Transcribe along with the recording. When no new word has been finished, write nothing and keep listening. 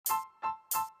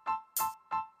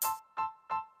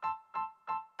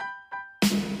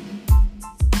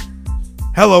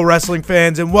Hello, wrestling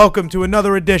fans, and welcome to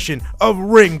another edition of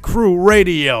Ring Crew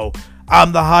Radio.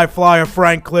 I'm the high flyer,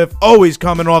 Frank Cliff, always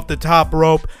coming off the top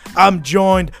rope. I'm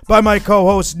joined by my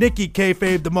co-host, Nikki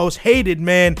Kayfabe, the most hated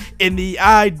man in the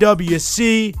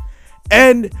IWC,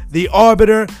 and the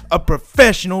arbiter of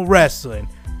professional wrestling,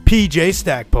 PJ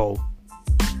Stackpole.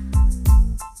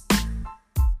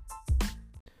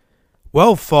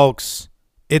 Well, folks,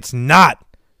 it's not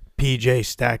PJ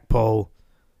Stackpole.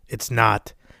 It's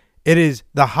not. It is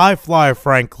the high flyer,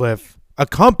 Frank Cliff,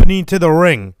 accompanied to the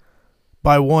ring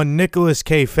by one Nicholas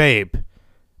Kayfabe.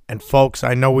 And folks,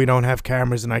 I know we don't have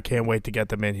cameras, and I can't wait to get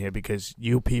them in here because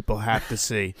you people have to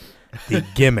see the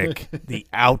gimmick, the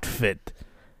outfit,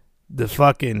 the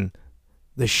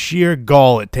sheer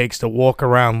gall it takes to walk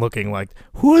around looking like.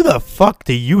 Who the fuck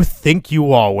do you think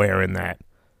you are wearing that?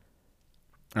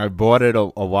 I bought it a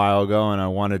while ago, and I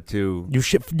wanted to.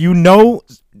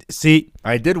 See.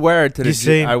 I did wear it to the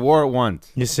gym. I wore it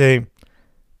once. You see,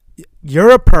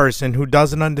 you're a person who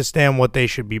doesn't understand what they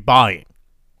should be buying.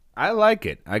 I like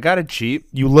it. I got it cheap.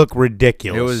 You look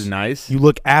ridiculous. It was nice. You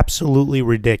look absolutely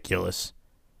ridiculous.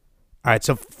 All right,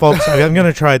 so folks, I'm going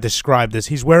to try to describe this.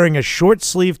 He's wearing a short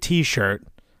sleeve T-shirt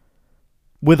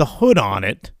with a hood on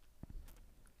it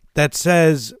that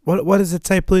says, what does it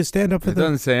say? Please stand up for It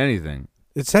doesn't say anything.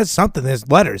 It says something. There's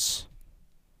letters.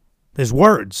 There's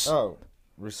words. Oh,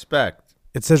 respect.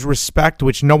 It says respect,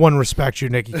 which no one respects you,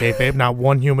 Nikki Kayfabe, not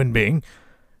one human being.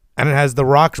 And it has The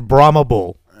Rock's Brahma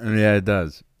Bull. Yeah, it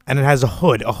does. And it has a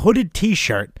hooded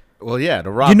T-shirt. Well, yeah,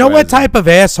 The Rock. You know what type of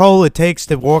asshole it takes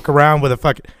to walk around with a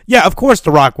fucking... Yeah, of course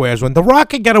The Rock wears one. The Rock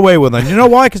can get away with one. You know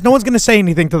why? Because no one's going to say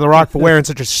anything to The Rock for wearing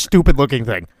such a stupid-looking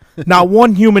thing. Not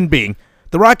one human being.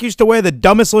 The Rock used to wear the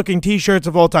dumbest-looking T-shirts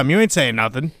of all time. You ain't saying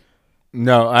nothing.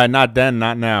 No, not then,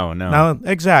 not now, no. No,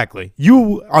 exactly.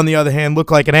 You, on the other hand, look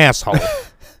like an asshole.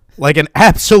 Like an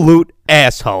absolute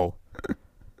asshole.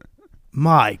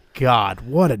 My God,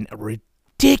 what a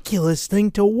ridiculous thing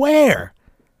to wear.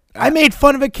 I made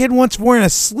fun of a kid once for wearing a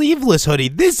sleeveless hoodie.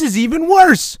 This is even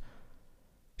worse.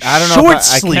 I don't know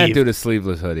if I can't do the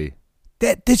sleeveless hoodie.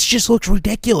 This just looks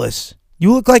ridiculous.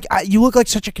 You look like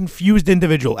such a confused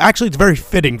individual. Actually, it's very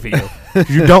fitting for you.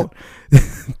 You don't...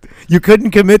 You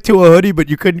couldn't commit to a hoodie, but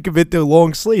you couldn't commit to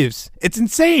long sleeves. It's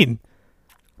insane.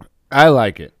 I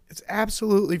like it. It's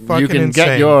absolutely fucking insane. You can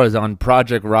get yours on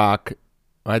Project Rock.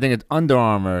 I think it's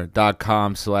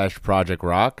underarmour.com/Project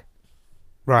Rock.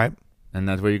 Right. And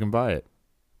that's where you can buy it.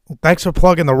 Well, thanks for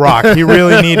plugging The Rock. He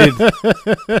really needed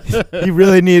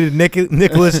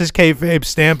Nicholas's Kayfabe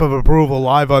stamp of approval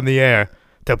live on the air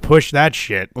to push that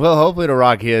shit. Well, hopefully The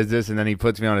Rock hears this and then he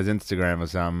puts me on his Instagram or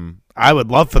something. I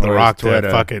would love for The Rock to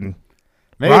fucking...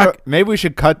 Maybe we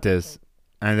should cut this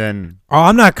and then... Oh,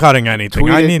 I'm not cutting anything.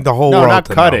 I need the whole world to know. No, not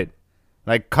cut it.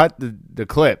 Like, cut the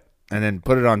clip and then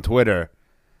put it on Twitter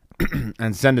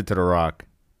and send it to The Rock.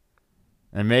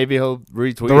 And maybe he'll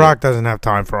retweet The Rock doesn't have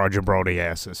time for our jabroni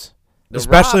asses.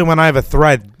 Especially when I have a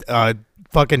thread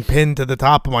fucking pinned to the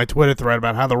top of my Twitter thread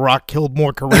about how The Rock killed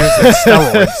more careers than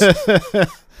steroids.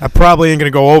 I probably ain't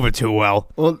going to go over too well.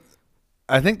 Well,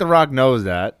 I think The Rock knows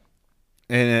that.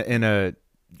 That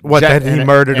he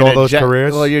murdered all those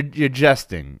careers? Well, you're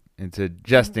jesting. It's a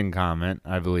jesting comment,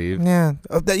 I believe. Yeah.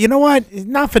 You know what?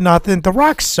 Not for nothing. The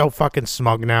Rock's so fucking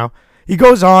smug now. He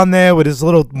goes on there with his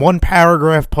little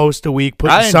one-paragraph post a week,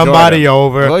 putting somebody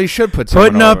over. Well, he should put someone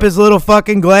putting up his little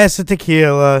fucking glass of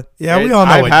tequila. Yeah, we all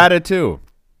know I've had it, too.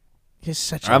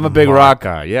 I'm a big Rock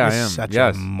guy. Yeah, I am. Such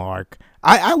a mark.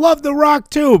 I love The Rock,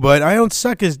 too, but I don't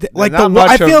suck his...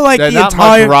 I feel like the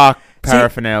entire... Rock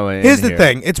paraphernalia. Here's the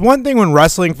thing. It's one thing when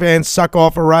wrestling fans suck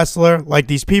off a wrestler, like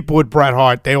these people with Bret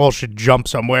Hart, they all should jump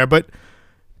somewhere, but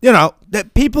you know,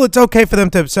 that people, it's okay for them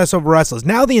to obsess over wrestlers.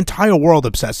 Now the entire world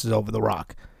obsesses over The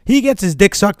Rock. He gets his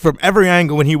dick sucked from every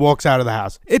angle when he walks out of the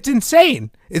house. It's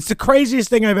insane. It's the craziest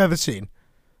thing I've ever seen.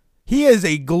 He is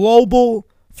a global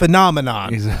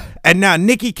phenomenon. And now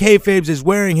Nikki Kayfabe is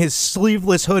wearing his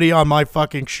sleeveless hoodie on my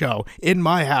fucking show in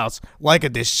my house like a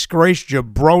disgraced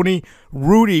jabroni,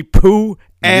 Rudy Poo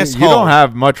asshole. You don't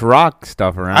have much Rock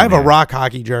stuff around. I have a Rock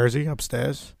hockey jersey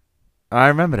upstairs. I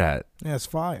remember that. Yeah, it's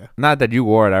fire. Not that you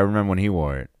wore it. I remember when he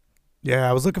wore it. Yeah,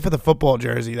 I was looking for the football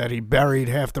jersey that he buried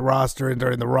half the roster in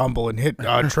during the Rumble and hit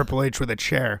Triple H with a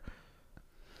chair.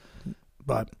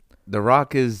 But The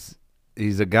Rock he's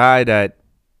a guy that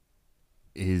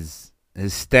his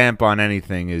stamp on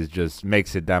anything is just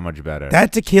makes it that much better.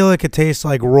 That tequila could taste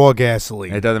like raw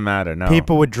gasoline. It doesn't matter. No,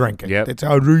 people would drink it. Yep, it's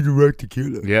how redirect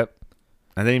tequila. Yep,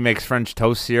 and then he makes French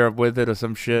toast syrup with it or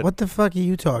some shit. What the fuck are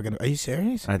you talking about? Are you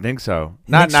serious? I think so.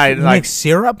 He makes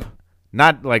syrup.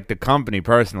 Not like the company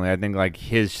personally. I think like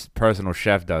his personal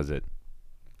chef does it.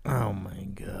 Oh my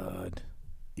god.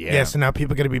 Yeah. Yeah, so now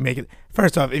people are going to be making.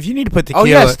 First off, if you need to put tequila. Oh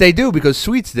yes, they do because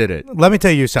Sweets did it. Let me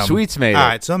tell you something. Sweets made it. All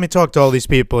right, so let me talk to all these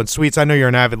people. And Sweets, I know you're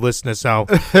an avid listener, so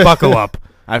buckle up.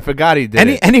 I forgot he did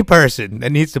it. Any person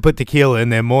that needs to put tequila in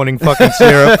their morning fucking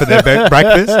syrup for their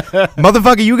breakfast,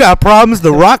 motherfucker, you got problems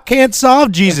The Rock can't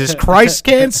solve, Jesus Christ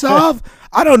can't solve.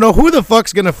 I don't know who the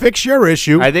fuck's gonna fix your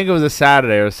issue, I think it was a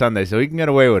Saturday or Sunday, so he can get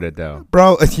away with it though.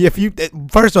 bro. If you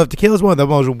first off, tequila is one of the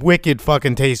most wicked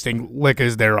fucking tasting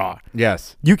liquors there are.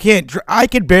 Yes. You can't. I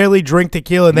could barely drink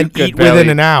tequila and You then could eat within barely-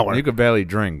 an hour. You could barely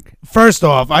drink. First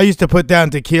off, I used to put down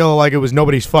tequila like it was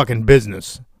nobody's fucking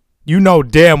business. You know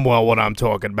damn well what I'm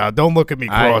talking about. Don't look at me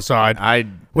cross-eyed.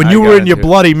 When you were in your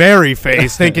Bloody Mary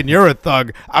face thinking you're a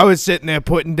thug, I was sitting there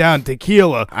putting down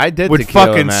tequila I did with tequila,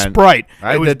 fucking man. Sprite.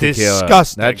 I It was did tequila.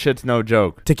 disgusting. That shit's no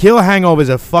joke. Tequila hangovers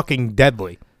are fucking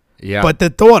deadly. Yeah. But the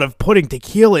thought of putting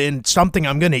tequila in something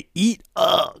I'm going to eat,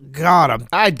 oh, God,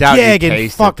 I doubt you gagging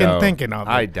taste fucking it, though. thinking of it.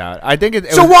 I doubt. I think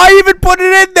it So was, why even put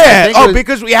it in there? think it Oh, was-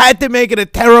 because we had to make it a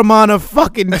Terramana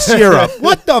fucking syrup.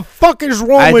 What the fuck is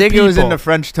wrong I with think people? it was in the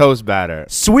French toast batter.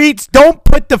 Sweets, don't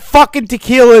put the fucking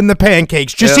tequila in the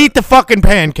pancakes. Just He'll- eat the fucking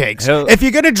pancakes. He'll- If you're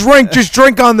gonna drink, just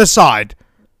drink on the side.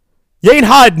 You ain't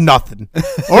hiding nothing.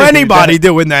 Or anybody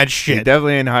doing that He shit.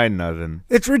 definitely ain't hiding nothing.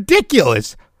 It's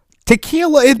ridiculous.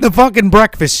 Tequila in the fucking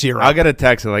breakfast syrup. I'll get a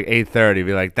text at like 8:30.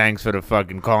 Be like, thanks for the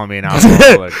fucking calling me an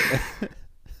alcoholic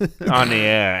on the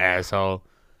air, asshole.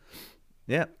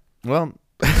 Yeah. Well,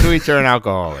 Sweets are an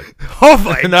alcoholic. Oh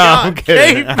my No, god. I'm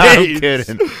kidding.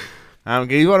 KB. I'm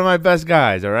kidding. He's one of my best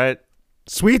guys. All right.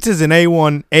 Sweets is an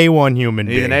A1 human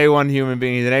He's being. an A1 human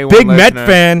being. He's an A1 Big listener. Met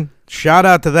fan. Shout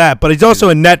out to that. But he's also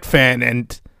a Net fan.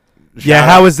 And yeah, Shout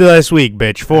how out- was the last week,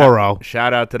 bitch? 4-0.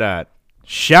 Shout out to that.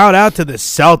 Shout out to the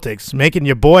Celtics, making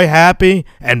your boy happy,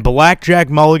 and Blackjack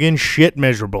Mulligan shit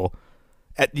miserable.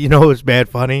 You know, it was bad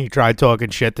funny. He tried talking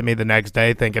shit to me the next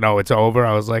day, thinking, oh, it's over.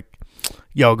 I was like,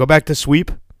 yo, go back to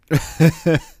sweep.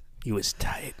 He was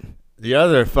tight. The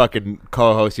other fucking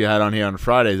co-host you had on here on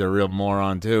Friday is a real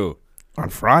moron too. On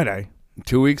Friday.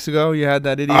 2 weeks ago, you had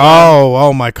that idiot.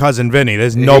 Oh, my cousin Vinny.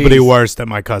 There's nobody He's- worse than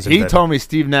my cousin He Vinny. told me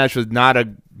Steve Nash was not a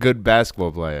good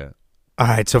basketball player. All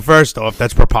right, so first off,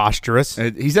 that's preposterous.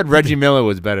 He said Reggie Miller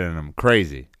was better than him.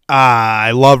 Crazy.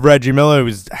 I love Reggie Miller. It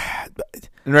was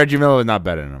And Reggie Miller was not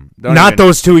better than him. Don't not even-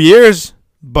 those 2 years,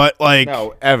 but like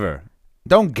No, ever.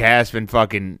 Don't gasp and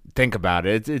fucking think about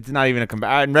it. It's not even a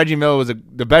comparison. And Reggie Miller was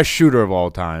the best shooter of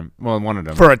all time. Well, one of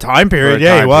them. for a time period, For a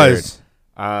yeah, he time was.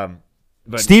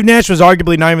 But Steve Nash was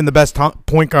arguably not even the best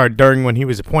point guard during when he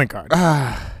was a point guard.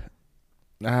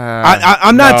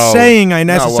 I'm not saying I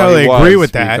necessarily agree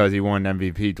with that. Because he won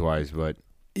MVP twice, but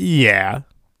Yeah,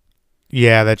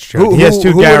 that's true. Who- he has who-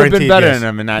 2 who would've guaranteed. been better yes. than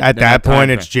him in that- At in that that time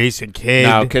point, it's frame? Jason Kidd.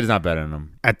 no, Kid's not better than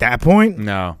him. At that point,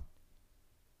 No.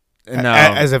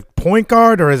 As a point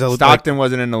guard or as a Stockton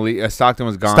wasn't in the league. Stockton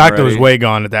was gone. Stockton was already. way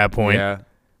gone at that point. Yeah.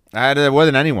 There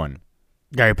wasn't anyone.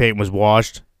 Gary Payton was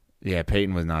washed. Yeah,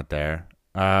 Peyton was not there.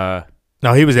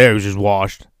 No, he was there. He was just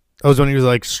washed. That was when he was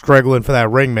like struggling for that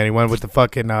ring, man. He went with the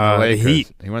fucking the the Lakers.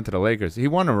 Heat. He went to the Lakers. He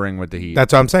won a ring with the Heat.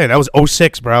 That's what I'm saying. That was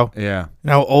 06, bro. yeah. You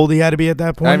know how old he had to be at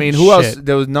that point? I mean, who else? Shit.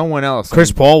 There was no one else.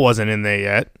 Chris Paul wasn't in there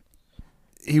yet.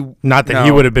 He Not that he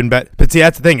No. would have been better. But see,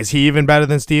 that's the thing. Is he even better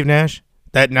than Steve Nash?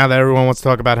 That now that everyone wants to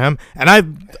talk about him, and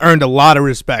I've earned a lot of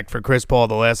respect for Chris Paul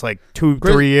the last like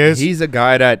 2-3 years. He's a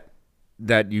guy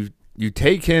that you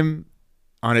take him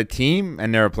on a team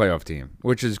and they're a playoff team,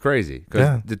 which is crazy because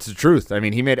Yeah. it's the truth. I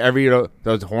mean, he made every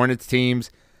those Hornets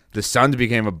teams. The Suns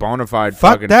became a bona fide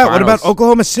Fuck fucking that. What finals. about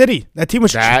Oklahoma City? That team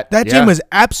was That- team yeah. was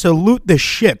absolute the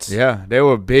shits. Yeah, they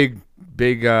were big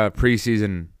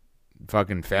preseason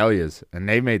fucking failures, and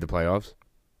they made the playoffs.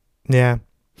 Yeah.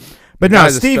 But The no,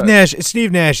 guy's a Steve stud. Nash.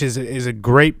 Steve Nash is a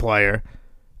great player.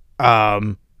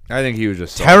 I think he was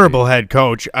just Terrible head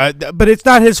coach. But it's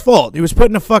not his fault. He was put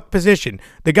in a fuck position.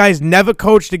 The guy's never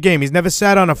coached a game. He's never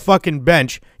sat on a fucking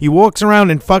bench. He walks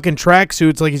around in fucking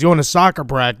tracksuits like he's going to soccer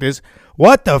practice.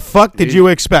 What the fuck did you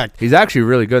expect? He's actually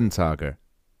really good in soccer.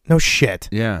 No shit.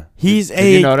 Yeah, Did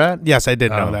you know that? Yes, I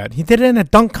did know Oh. that. He did it in a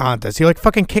dunk contest. He like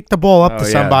fucking kicked the ball up Oh, to yeah.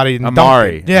 somebody and dunked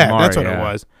Amari. it. Yeah, Amari, that's what yeah. it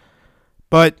was.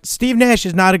 But Steve Nash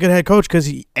is not a good head coach because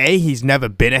he's never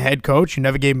been a head coach. You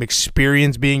never gave him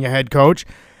experience being a head coach.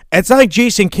 It's not like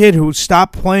Jason Kidd who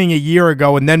stopped playing a year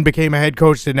ago and then became a head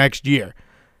coach the next year.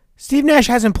 Steve Nash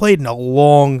hasn't played in a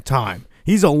long time.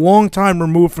 He's a long time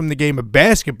removed from the game of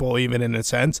basketball, even in a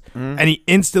sense, and he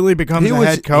instantly becomes a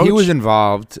head coach. He was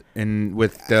involved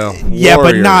with the yeah,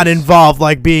 but not Warriors. involved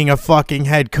like being a fucking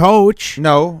head coach.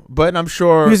 No, but I'm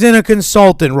sure He was in a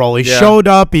consultant role. He Yeah. showed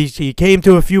up. He came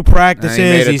to a few practices.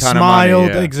 made a He ton of money, smiled.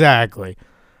 yeah. Exactly.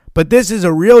 But this is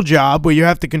a real job where you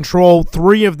have to control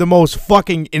 3 of the most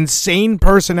fucking insane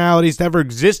personalities to ever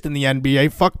exist in the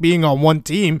NBA. Fuck being on one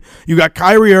team. You got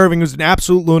Kyrie Irving, who's an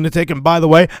absolute lunatic, and by the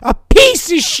way, a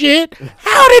piece of shit.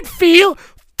 How'd it feel?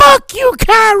 Fuck you,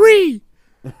 Kyrie.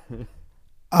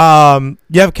 You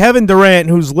have Kevin Durant,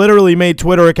 who's literally made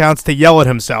Twitter accounts to yell at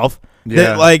himself.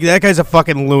 Yeah. That guy's a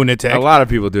fucking lunatic. A lot of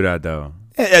people do that, though.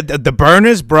 The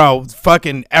burners, bro,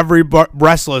 fucking every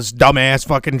wrestler's dumbass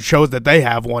fucking shows that they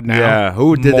have one now. Yeah,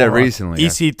 who did that Moron. recently?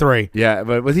 EC3. Yeah,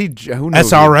 but was he? Who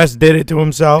knows? SRS did it to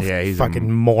himself. Yeah, he's a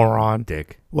fucking moron.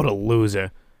 Dick. What a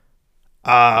loser.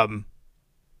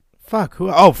 Fuck.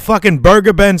 Who? Oh, fucking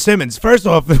Burger Ben Simmons. First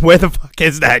off, where the fuck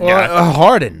is that guy? Well,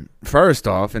 Harden, first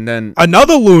off, and then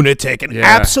Another lunatic, an Yeah.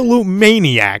 absolute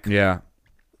maniac. yeah.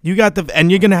 You got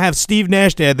and you're gonna have Steve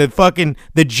Nash there,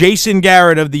 the Jason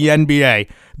Garrett of the NBA,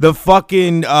 the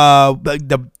fucking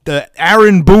the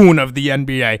Aaron Boone of the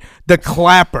NBA, the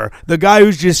Clapper, the guy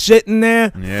who's just sitting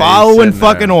there Yeah, following he's sitting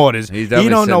fucking there. orders. He's He definitely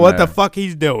don't know sitting what the there. fuck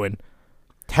he's doing.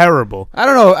 Terrible. I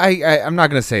don't know. I'm not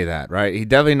gonna say that, right? He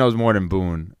definitely knows more than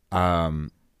Boone.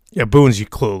 Yeah, Boone's you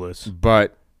clueless.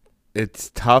 But it's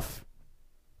tough.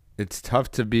 It's tough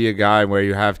to be a guy where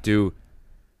you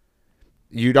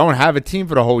don't have a team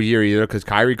for the whole year either because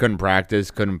Kyrie couldn't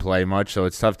practice, couldn't play much, so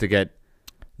it's tough to get.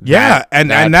 Yeah,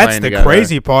 and that's playing the together.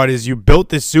 crazy part is you built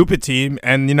this super team,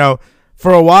 and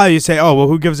for a while you say, oh well,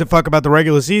 who gives a fuck about the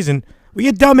regular season? Well,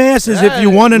 you dumbasses if you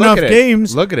won Look enough at it.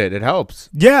 games. Look at it. It helps.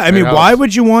 Yeah, I It mean, why helps.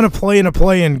 would you want to play in a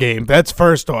play-in game? That's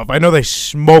first off. I know they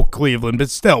smoke Cleveland, but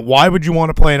still, why would you want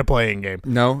to play in a play-in game?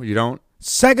 No, you don't.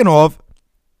 Second off,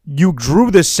 you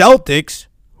drew the Celtics,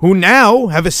 who now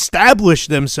have established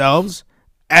themselves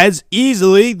as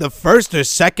easily the first or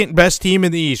second best team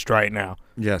in the East right now.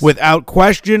 Yes. Without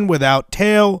question, without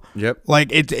tail. Yep. Like,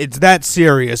 it's that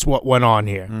serious what went on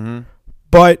here. Mm-hmm.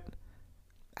 But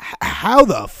how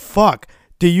the fuck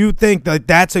do you think that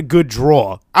that's a good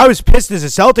draw? I was pissed as a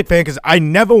Celtic fan because I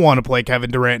never want to play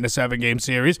Kevin Durant in a 7-game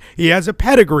series. He has a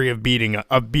pedigree of beating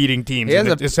teams He has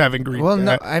in a 7-game. Well,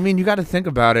 no, I mean, you got to think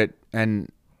about it,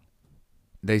 and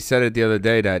they said it the other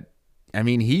day that, I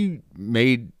mean, he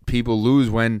made people lose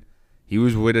when he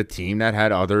was with a team that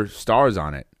had other stars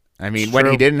on it. I mean, It's when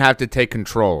true. he didn't have to take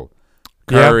control.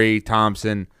 Yeah. Curry,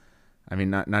 Thompson, I mean,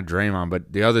 not Draymond,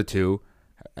 but the other two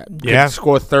could Yeah.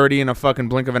 score 30 in a fucking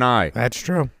blink of an eye. That's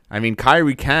true. I mean,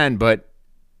 Kyrie can, but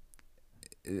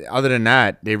other than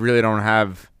that, they really don't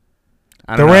have.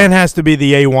 I don't Durant know. has to be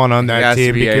the A1 on He that has to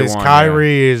team be because A1,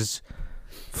 Kyrie is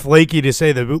flaky to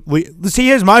say the. See,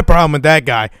 here's my problem with that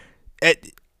guy.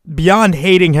 Beyond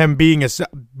hating him being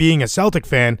a Celtic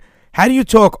fan, how do you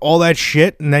talk all that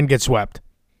shit and then get swept?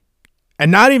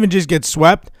 And not even just get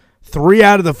swept. 3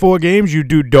 out of the 4 games, you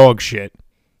do dog shit.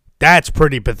 That's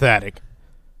pretty pathetic.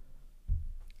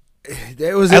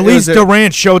 At least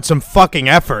Durant showed some fucking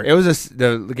effort. It was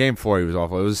the game 4. He was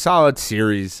awful. It was a solid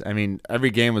series. I mean, every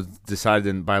game was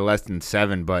decided by less than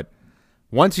 7. But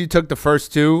once you took the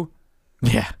first 2,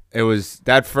 Yeah. it was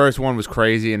that first one was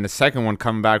crazy, and the second one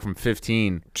coming back from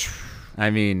 15. I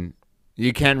mean,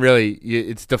 you can't really.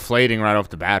 It's deflating right off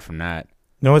the bat from that.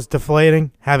 You know what's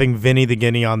deflating? Having Vinny the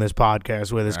Guinea on this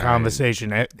podcast where this All right.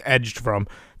 conversation edged from.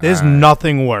 There's All right.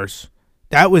 nothing worse.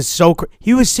 That was so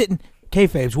he was sitting,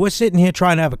 kayfabes, we're sitting here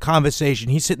trying to have a conversation.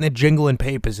 He's sitting there jingling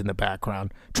papers in the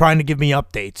background, trying to give me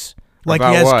updates. Like About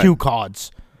he has what? cue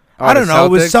cards. Oh, I don't the know. It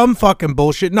was Celtics? some fucking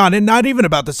bullshit. Not even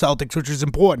about the Celtics, which is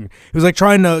important. He was like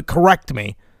trying to correct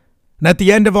me. And at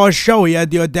the end of our show, he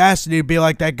had the audacity to be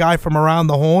like that guy from Around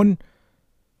the Horn.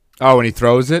 Oh, when he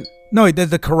throws it. No, he did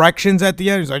the corrections at the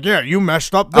end. He's like, yeah, you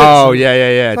messed up this. Oh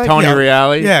yeah. Like, Tony yeah,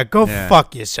 Reale. Yeah, go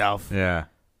fuck yourself. Yeah.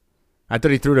 I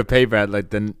thought he threw the paper at like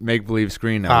the make believe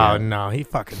screen. Oh, That no, he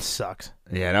fucking sucks.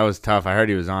 Yeah, that was tough. I heard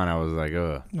he was on. I was like,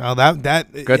 ugh. Well, that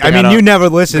Good I thing mean, I you don't- never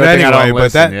listened good thing I anyway, don't but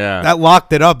listen, yeah. that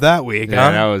locked it up that week, Yeah,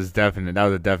 huh? that was definite. That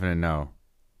was a definite no.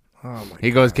 Oh my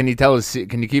He goes, "Can you tell us?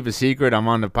 Can you keep a secret? I'm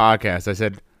on the podcast." I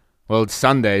said, "Well, it's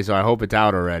Sunday, so I hope it's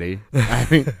out already." I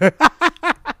mean,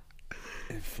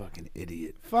 fucking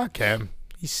idiot. fuck him.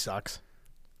 He sucks.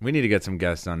 We need to get some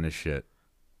guests on this shit.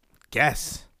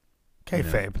 Guess.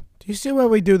 Kayfabe. Do you see where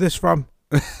we do this from?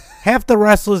 Half the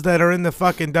wrestlers that are in the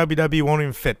fucking WWE won't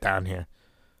even fit down here.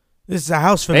 This is a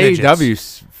house for midgets.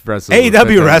 AEW wrestlers.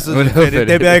 AEW wrestlers would fit it.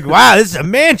 They'd be like, wow, this is a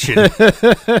mansion.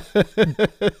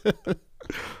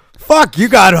 Fuck, you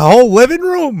got a whole living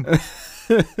room.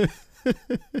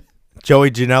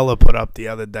 Joey Janela put up the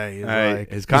other day. He's Hey, like,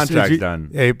 his contract's he- done.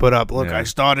 Yeah, he put up, look, Yeah. I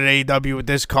started AEW with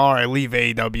this car. I leave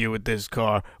AEW with this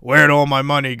car. Where'd all my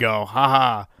money go? Ha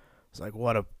ha. It's like,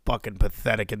 what a fucking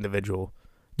pathetic individual.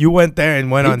 You went there and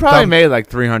went He on probably dumb- made like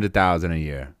 $300,000 a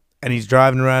year. and he's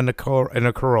driving around in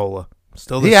a Corolla.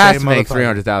 Still the He same has to make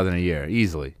motherfucker. $300,000 a year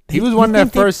easily. He was one of their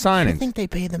first You signings. think they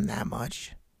pay them that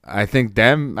much? I think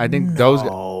those.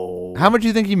 No. How much do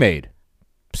you think he made?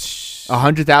 Psh,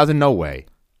 100,000? No way.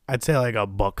 I'd say like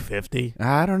 $150.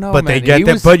 I don't know, But man. they get He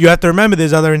their, was- but you have to remember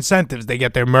there's other incentives. They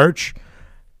get their merch.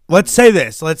 Let's say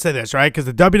this, right? Because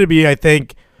the WWE, I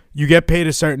think you get paid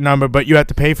a certain number, but you have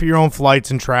to pay for your own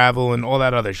flights and travel and all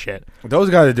that other shit. Those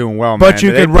guys are doing well, But man.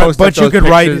 you They could write- post but up you those could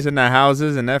write- pictures in their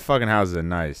houses, and their fucking houses are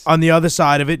nice. On the other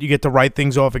side of it, you get to write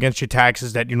things off against your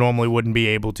taxes that you normally wouldn't be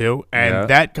able to, and Yeah.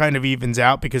 that kind of evens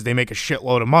out because they make a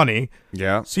shitload of money.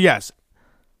 Yeah, So yes,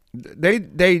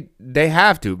 they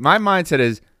have to. My mindset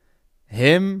is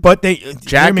him, but they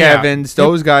Jack hear me out. Evans,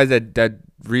 those guys that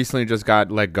recently just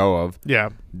got let go of. Yeah,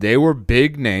 They were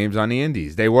big names on the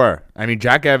indies. They were. I mean,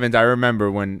 Jack Evans, I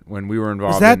remember when we were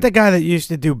involved. was that in, the guy that used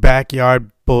to do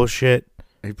backyard bullshit?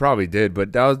 He probably did,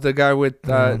 but that was the guy with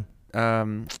Mhm.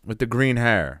 with the green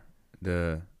hair.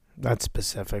 The That's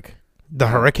specific. The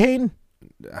Hurricane?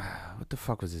 what the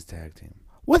fuck was his tag team?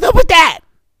 What's up with that?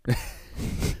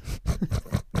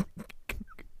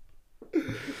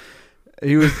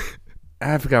 He was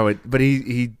I forgot what, but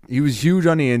he was huge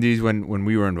on the indies when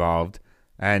we were involved,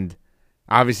 and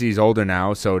obviously he's older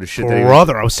now, so the shit that he was,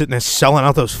 Brother, I was sitting there selling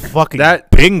out those fucking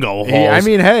That- bingo halls. I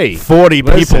mean, hey, 40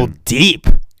 people listen. deep.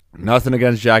 nothing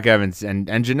against Jack Evans and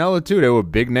Janela too. They were a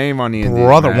big name on the indies.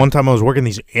 Brother, man. one time I was working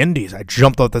these indies. I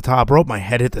jumped off the top rope. My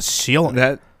head hit the ceiling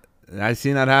that I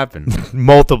seen that happen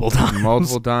multiple times.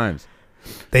 multiple times.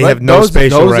 They But have no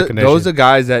spatial recognition. Those are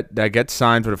guys that get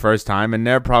signed for the first time, and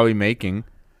they're probably making,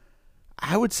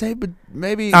 I would say, but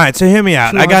maybe. All right, so hear me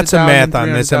out. I got some 200,000, math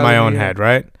on this in my 300,000 own a year. head,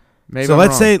 right? Maybe So I'm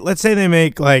let's wrong. say they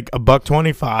make like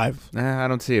 $1.25. I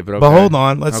don't see it, but okay. But hold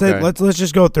on, let's say Okay. let's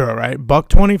just go through it, right?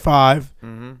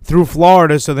 $1.25 through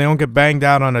Florida, so they don't get banged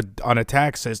out on a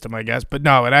tax system, I guess. But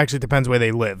no, it actually depends where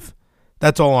they live.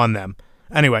 That's all on them.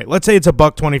 Anyway, let's say it's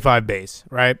 $1.25 base,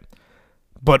 right?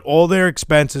 But all their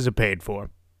expenses are paid for,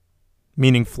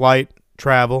 meaning flight,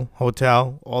 travel,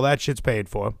 hotel, all that shit's paid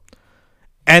for,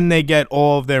 and they get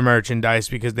all of their merchandise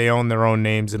because they own their own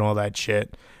names and all that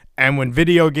shit. And when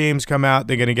video games come out,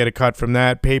 they're going to get a cut from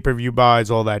that, pay-per-view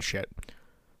buys, all that shit.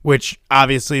 Which,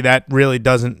 obviously, that really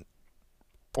doesn't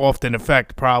often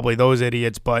affect probably those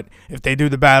idiots. But if they do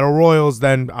the Battle Royals,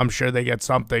 then I'm sure they get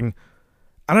something.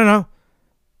 I don't know.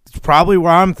 It's probably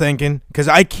where I'm thinking. Because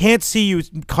I can't see you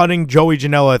cutting Joey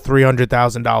Janela a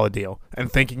 $300,000 deal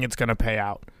and thinking it's going to pay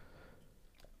out.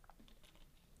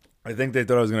 I think they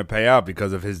thought it was going to pay out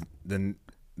because of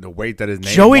the weight that his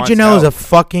name. Joey once Janela is held. a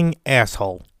fucking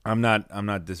asshole. I'm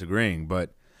not disagreeing,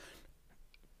 but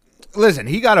listen,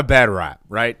 he got a bad rap,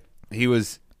 right? He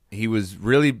was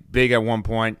really big at one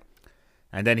point,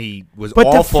 and then he was But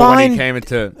awful when define- he came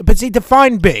into. But see,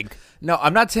 define big. No,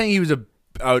 I'm not saying he was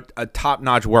a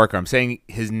top-notch worker. I'm saying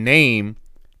his name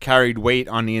carried weight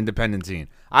on the independent scene.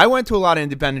 I went to a lot of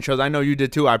independent shows. I know you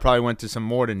did too. I probably went to some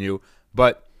more than you,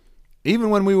 but even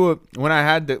when we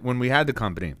had the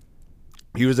company,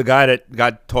 he was a guy that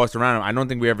got tossed around. I don't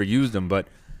think we ever used him, but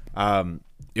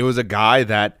it was a guy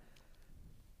that,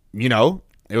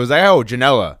 it was like, oh,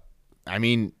 Janela. I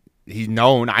mean, he's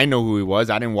known. I know who he was.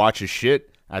 I didn't watch his shit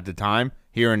at the time,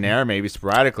 here and there, maybe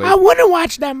sporadically. I want to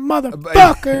watch that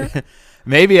motherfucker.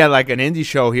 Maybe at like an indie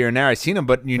show here and there, I seen him,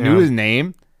 but you knew his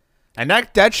name. And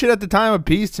that shit at the time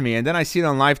appeased to me. And then I see it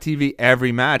on live TV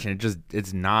every match, and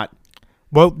it's not.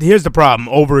 Well, here's the problem: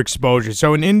 overexposure.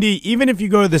 So in indie, even if you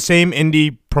go to the same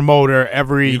indie promoter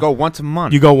You go once a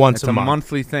month. You go once it's a month.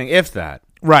 monthly thing, if that.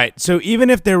 right? So even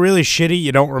if they're really shitty,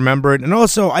 you don't remember it. And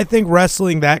also, I think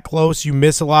wrestling that close, you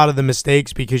miss a lot of the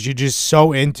mistakes because you're just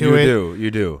so into it.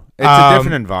 You do. It's a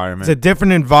different environment. It's a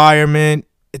different environment.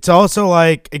 It's also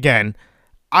like, again,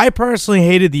 I personally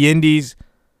hated the indies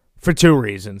for two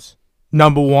reasons.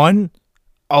 Number one,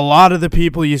 a lot of the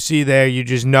people you see there, you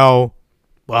just know,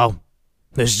 well,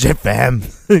 this is it for him.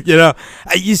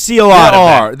 You see a lot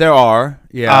of that. There are.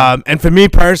 Yeah. And for me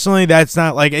personally, that's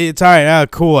not like, it's all right,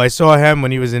 cool. I saw him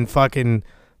when he was in fucking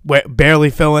barely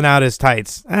filling out his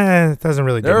tights. It doesn't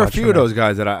really do there are a much few for of me. those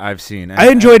guys that I've seen. I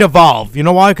enjoyed Evolve. You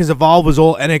know why? Because Evolve was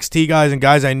all NXT guys and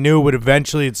guys I knew would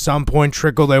eventually at some point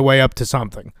trickle their way up to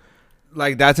something.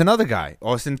 Like, that's another guy,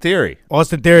 Austin Theory.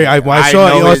 Austin Theory. I I saw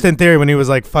know Austin Theory when he was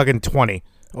like fucking 20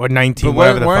 or 19, But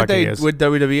whatever the weren't fuck they he is. with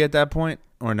WWE at that point,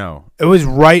 or no? It was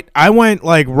right. I went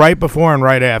like right before and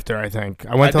right after, I think.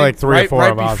 I went to like think three or four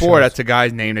right Evolve before. shows. That's a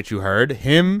guy's name that you heard.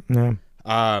 Him.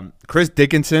 Yeah. Chris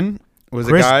Dickinson was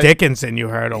Chris a guy. Dickinson you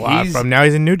heard a lot He's- from. Now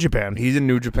he's in New Japan. He's in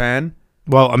New Japan.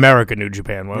 Well, America, New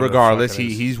Japan. whatever the Regardless, fuck it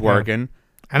is. he's Yeah. working.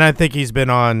 And I think he's been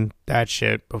on that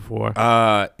shit before.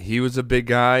 He was a big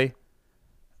guy.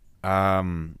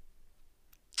 Janela.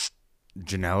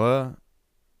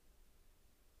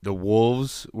 The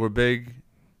Wolves were big.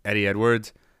 Eddie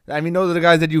Edwards. I mean, those are the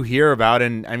guys that you hear about,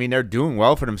 and I mean, they're doing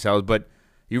well for themselves, but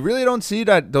you really don't see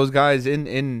that those guys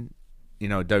in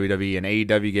WWE, and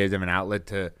AEW gives them an outlet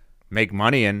to make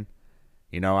money. And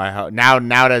now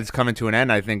that it's coming to an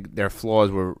end, I think their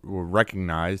flaws were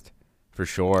recognized for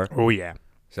sure. Oh yeah.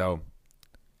 So,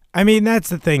 I mean, that's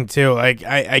the thing too. Like,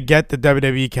 I get the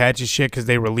WWE catches shit because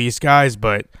they release guys,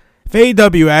 but if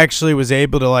AEW actually was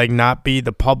able to like not be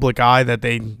the public eye that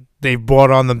they've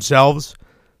brought on themselves,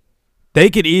 they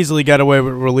could easily get away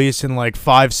with releasing like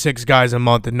 5-6 guys a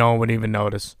month and no one would even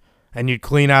notice. And you'd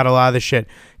clean out a lot of the shit.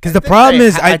 Because the problem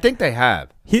is, I think they have.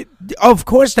 Of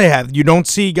course they have. You don't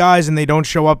see guys and they don't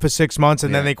show up for 6 months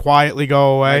and then they quietly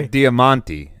go away. Like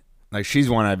Diamante, like she's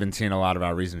one I've been seeing a lot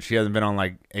about recently. She hasn't been on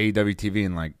like AEW TV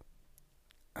in like,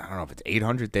 I don't know if it's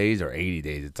 800 days or 80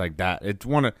 days. It's like that. It's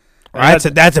one of. That's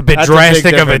a bit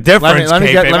drastic of a difference. Let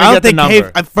me get the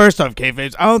number. First off,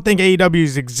 kayfabe, I don't think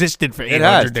AEW's existed for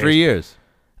 800 days. 3 years.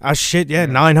 Oh shit, yeah,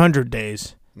 900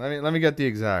 days. Let me get the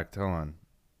exact. Hold on.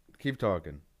 Keep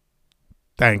talking.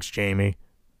 Thanks, Jamie.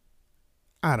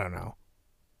 I don't know.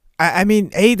 I mean,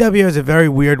 AEW has a very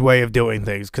weird way of doing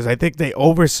things because I think they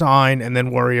oversign and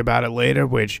then worry about it later,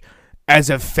 which as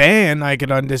a fan, I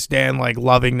could understand like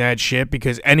loving that shit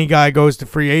because any guy goes to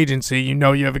free agency,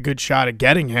 you have a good shot at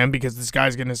getting him because this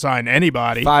guy's going to sign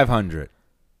anybody. 500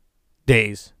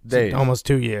 days. Almost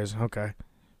 2 years. Okay.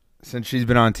 Since she's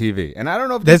been on TV. And I don't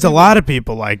know if there's a lot of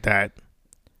people like that.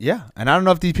 Yeah. And I don't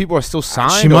know if these people are still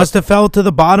signed. She must have fell to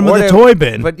the bottom of the toy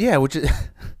bin. But yeah, which is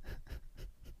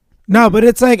No, but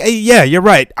it's like, yeah, you're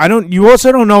right. You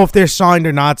also don't know if they're signed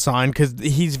or not signed because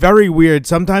he's very weird.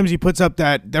 Sometimes he puts up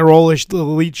that they're all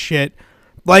elite shit.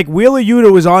 Like Wheeler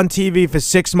Yuta was on TV for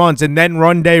 6 months and then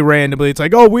one day randomly it's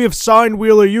like, oh, we have signed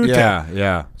Wheeler Yuta.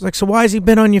 Yeah. It's like, so why has he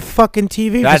been on your fucking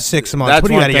TV for 6 months? What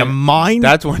are you out of your mind?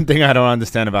 That's one thing I don't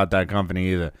understand about that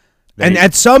company either. And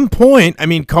at some point, I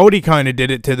mean, Cody kind of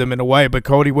did it to them in a way, but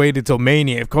Cody waited till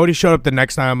Mania. If Cody showed up the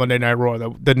next night on Monday Night Raw,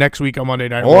 the next week on Monday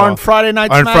Night Raw, or on Friday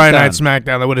Night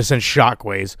SmackDown, that would have sent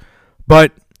shockwaves.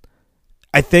 But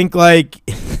I think like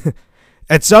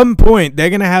at some point they're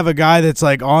gonna have a guy that's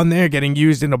like on there getting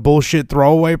used in a bullshit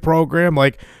throwaway program.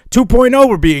 Like 2.0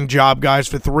 were being job guys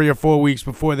for 3 or 4 weeks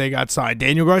before they got signed.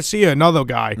 Daniel Garcia, another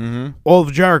guy. Mm-hmm. All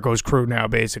of Jericho's crew now,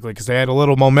 basically, because they had a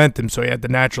little momentum, so he had to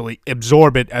naturally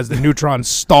absorb it as the neutron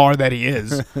star that he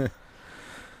is.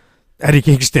 Eddie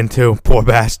Kingston, too. Poor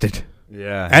bastard.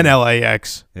 Yeah. And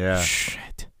LAX. Yeah.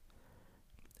 Shit.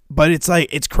 But it's like,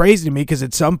 it's crazy to me because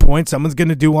at some point someone's going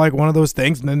to do like one of those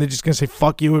things and then they're just going to say,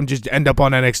 fuck you, and just end up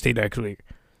on NXT next week.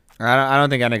 I don't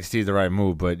think NXT is the right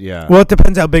move, but yeah. Well, it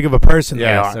depends how big of a person they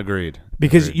are. Yes, agreed.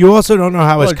 Because you also don't know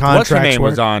how his contracts what's her name work.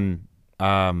 was on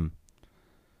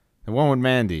the one with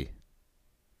Mandy.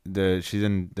 She's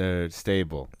in the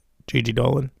stable. Gigi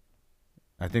Dolan.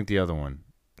 I think the other one.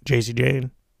 JC Jane.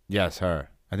 Yes, her.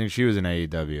 I think she was in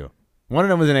AEW. One of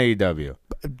them was in AEW.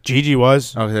 Gigi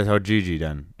was. Oh, that's how Gigi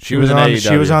then. She was in AEW.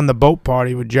 She was on the boat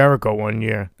party with Jericho one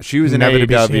year. She was in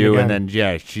AEW, and then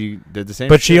she did the same.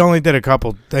 But she only did a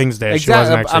couple things there. Exactly. She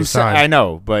wasn't actually signed. I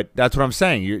know, but that's what I'm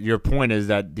saying. Your point is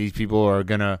that these people are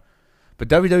gonna, but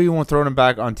WWE won't throw them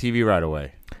back on TV right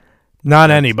away.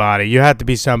 Not anybody. You have to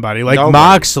be somebody like nobody.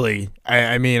 Moxley.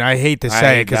 I mean, I hate to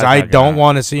say it because I don't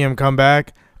want to see him come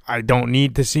back. I don't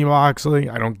need to see Moxley.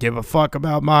 I don't give a fuck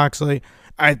about Moxley.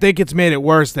 I think it's made it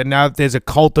worse that now there's a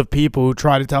cult of people who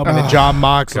try to tell me that Jon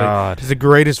Moxley is the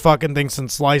greatest fucking thing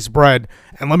since sliced bread.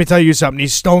 And let me tell you something.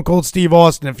 He's Stone Cold Steve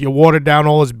Austin if you watered down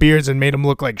all his beards and made him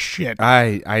look like shit.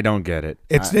 I don't get it.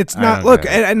 It's not. Look,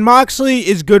 and Moxley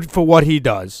is good for what he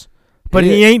does, but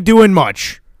he ain't doing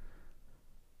much.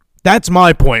 That's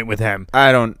my point with him.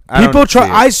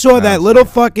 I saw that little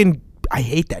fucking. I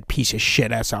hate that piece of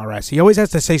shit SRS. He always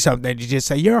has to say something that you just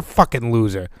say, you're a fucking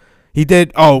loser. He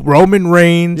did, Roman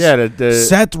Reigns,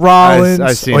 Seth Rollins,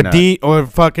 or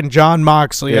fucking Jon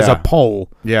Moxley as a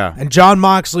poll. Yeah. And Jon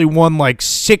Moxley won like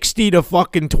 60 to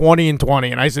fucking 20 and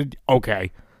 20. And I said,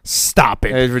 okay, stop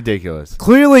it. It's ridiculous.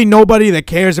 Clearly nobody that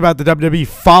cares about the WWE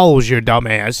follows your dumb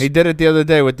ass. He did it the other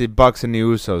day with the Bucks and the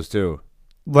Usos, too.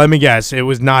 Let me guess. It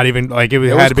was not even like it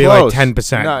had to be close. Like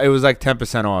 10%. No, it was like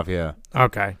 10% off. Yeah.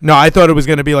 Okay. No, I thought it was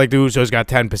going to be like the Usos got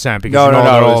 10% because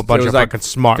they're all a bunch of fucking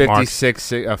smart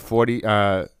 56,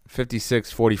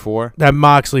 56, 44. That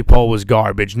Moxley poll was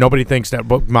garbage. Nobody thinks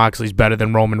that Moxley's better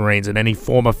than Roman Reigns in any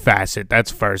form or facet.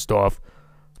 That's first off.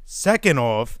 Second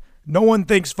off, No one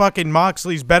thinks fucking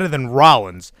Moxley's better than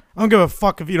Rollins. I don't give a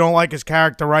fuck if you don't like his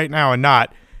character right now or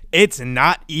not. It's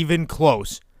not even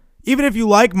close. Even if you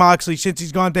like Moxley since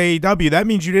he's gone to AEW, that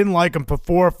means you didn't like him for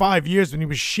 4 or 5 years when he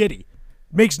was shitty.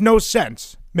 Makes no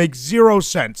sense. Makes zero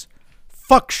sense.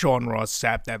 Fuck Sean Ross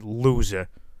Sapp, that loser.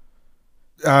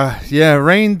 Yeah,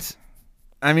 Reigns.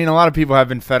 I mean, a lot of people have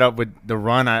been fed up with the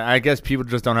run. I guess people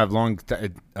just don't have long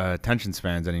attention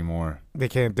spans anymore. They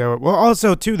can't do it. Well,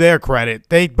 also, to their credit,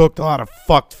 they booked a lot of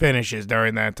fucked finishes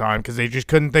during that time because they just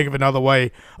couldn't think of another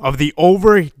way of the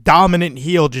over-dominant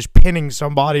heel just pinning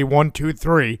somebody 1, 2,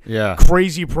 3. Yeah.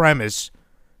 Crazy premise.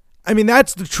 I mean,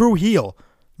 that's the true heel.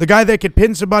 The guy that could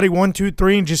pin somebody 1, 2,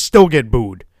 3 and just still get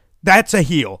booed. That's a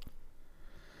heel.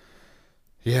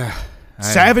 Yeah.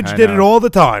 Savage did it all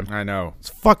the time. I know. It's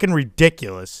fucking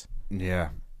ridiculous. Yeah.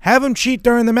 Have him cheat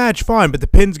during the match, fine, but the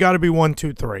pin's got to be 1,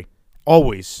 2, 3.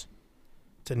 Always.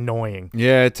 It's annoying.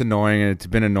 Yeah, it's annoying, and it's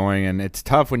been annoying, and it's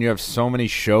tough when you have so many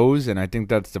shows, and I think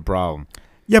that's the problem.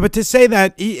 Yeah, but to say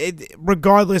that,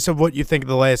 regardless of what you think of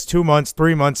the last 2 months,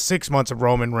 3 months, 6 months of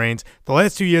Roman Reigns, the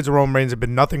last 2 years of Roman Reigns have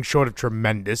been nothing short of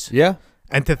tremendous. Yeah.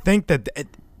 And to think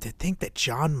that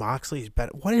Jon Moxley is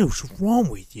better, what is wrong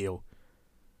with you?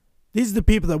 These are the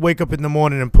people that wake up in the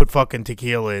morning and put fucking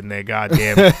tequila in their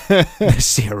goddamn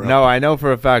syrup. No, I know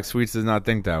for a fact Sweets does not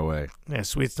think that way. Yeah,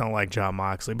 Sweets don't like Jon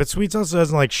Moxley, but Sweets also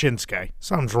doesn't like Shinsuke.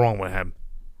 Something's wrong with him.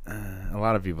 A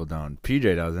lot of people don't.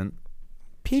 PJ doesn't.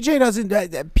 PJ doesn't.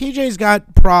 PJ's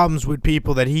got problems with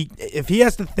people that if he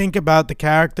has to think about the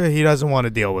character, he doesn't want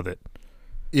to deal with it.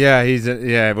 Yeah,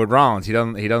 with Rollins, he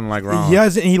doesn't like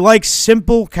Rollins. He likes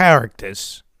simple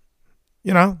characters.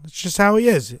 You know, it's just how he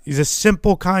is. He's a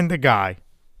simple kind of guy.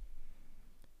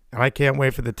 And I can't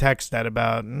wait for the text at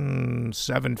about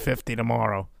 7:50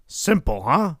 tomorrow. Simple,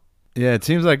 huh? Yeah, it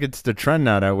seems like it's the trend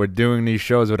now that we're doing these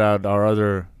shows without our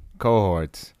other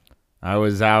cohorts. I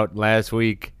was out last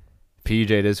week,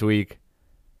 PJ this week.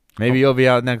 Maybe you'll be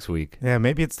out next week. Yeah,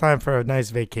 maybe it's time for a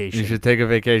nice vacation. You should take a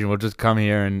vacation. We'll just come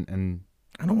here and...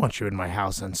 I don't want you in my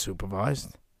house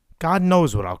unsupervised. God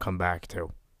knows what I'll come back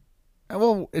to.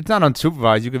 Well, it's not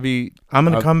unsupervised. You could be... I'm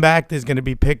going to come back. There's going to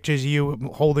be pictures of you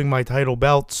holding my title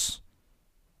belts.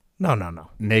 No.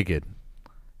 Naked.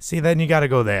 See, then you got to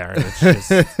go there. It's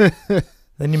just,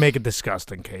 then you make it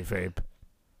disgusting, kayfabe.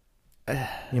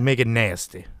 You make it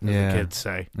nasty, as the kids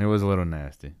say. It was a little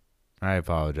nasty. I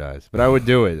apologize. But I would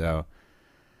do it, though.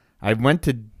 I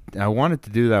wanted to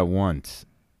do that once.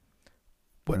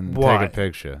 And take a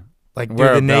picture. Like do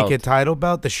the naked title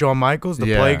belt, the Shawn Michaels, the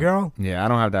Playgirl? Yeah, I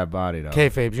don't have that body, though.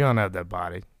 Kayfabe, you don't have that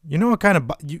body. You know what kind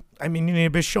of... you need to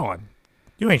be Shawn.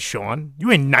 You ain't Shawn.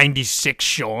 You ain't 96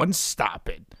 Shawn. Stop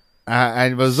it.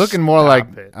 I was looking more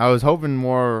I was hoping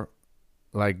more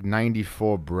like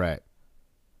 94 Brett.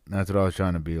 That's what I was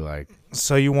trying to be like.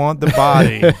 So you want the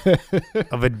body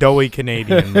of a doughy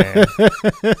Canadian man.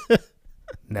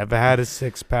 Never had a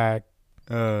six-pack.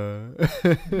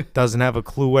 Doesn't have a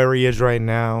clue where he is right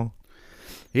now.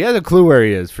 He has a clue where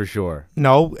he is, for sure.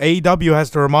 No, AEW has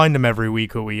to remind him every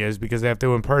week who he is because they have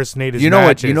to impersonate his matches.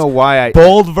 What? You know why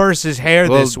Bald versus hair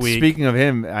this week. Speaking of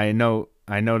him, I know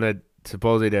that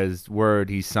supposedly there's word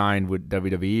he signed with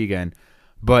WWE again,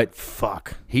 but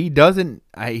fuck, he doesn't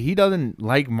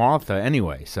like Martha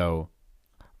anyway. So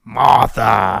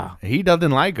Martha, he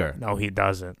doesn't like her. No, he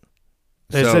doesn't.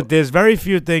 There's very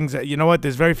few things. You know what?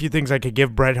 There's very few things I could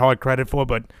give Bret Hart credit for,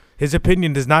 but his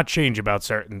opinion does not change about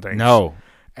certain things. No.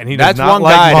 And he does not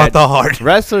like Martha Hart.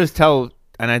 Wrestlers tell,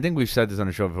 and I think we've said this on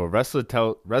the show before,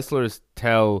 wrestlers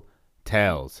tell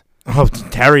tales. Oh,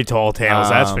 Terry tall tales,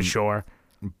 that's for sure.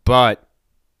 But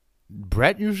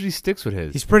Bret usually sticks with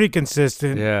his. He's pretty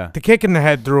consistent. Yeah. The kick in the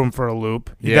head threw him for a loop.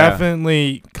 He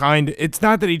definitely it's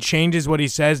not that he changes what he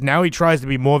says. Now he tries to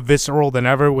be more visceral than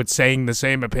ever with saying the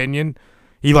same opinion.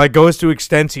 He goes to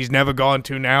extents he's never gone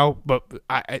to now, but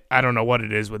I don't know what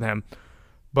it is with him.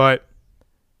 But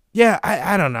yeah,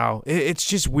 I don't know. It's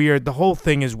just weird. The whole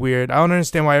thing is weird. I don't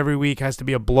understand why every week has to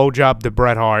be a blowjob to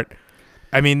Bret Hart.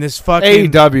 I mean, this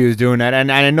fucking... AEW is doing that,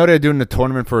 and I know they're doing the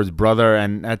tournament for his brother,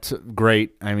 and that's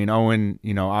great. I mean, Owen,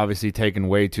 obviously taken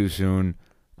way too soon.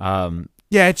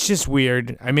 Yeah, it's just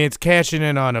weird. I mean, it's cashing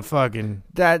in on a fucking...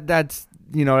 That's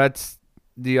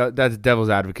devil's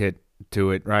advocate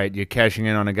to it, right? You're cashing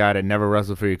in on a guy that never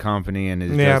wrestled for your company and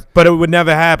is but it would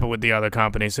never happen with the other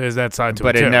company. So there's that side to it.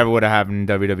 But it never would have happened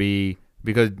in WWE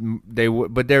because they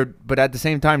would. But at the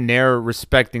same time, they're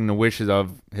respecting the wishes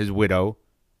of his widow.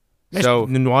 So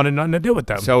wanted nothing to do with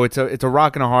them. So it's a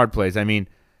rock and a hard place. I mean,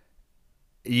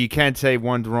 you can't say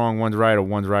one's wrong, one's right, or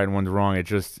one's right and one's wrong.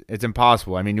 It's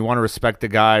impossible. I mean, you want to respect the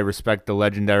guy, respect the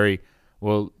legendary.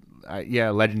 Well,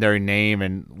 legendary name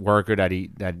and worker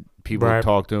that people Right.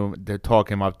 talk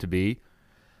him up to be.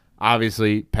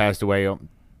 Obviously, passed away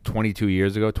 23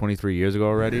 years ago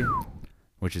already,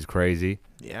 which is crazy.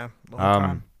 Yeah. Long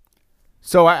time.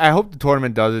 So I hope the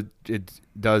tournament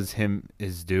does him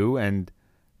his due, and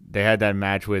they had that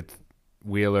match with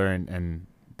Wheeler and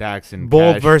Dax and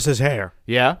Bald Cash. versus hair.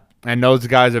 Yeah, and those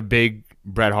guys are big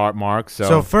Bret Hart marks.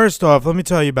 So first off, let me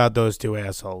tell you about those two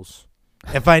assholes.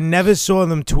 If I never saw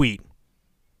them tweet,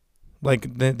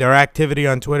 like their activity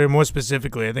on Twitter, more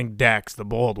specifically, I think Dax, the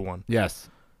bald one. Yes.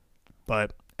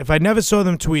 But if I never saw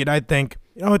them tweet, I'd think,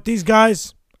 you know what, these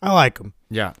guys, I like them.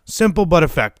 Yeah. Simple but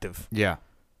effective. Yeah.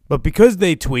 But because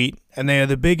they tweet and they are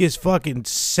the biggest fucking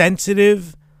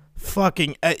sensitive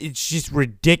fucking, it's just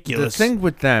ridiculous. The thing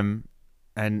with them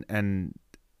and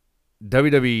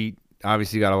WWE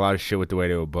obviously got a lot of shit with the way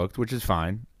they were booked, which is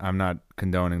fine. I'm not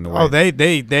condoning the way. Oh,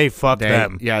 they fucked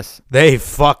them. Yes. They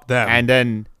fucked them. And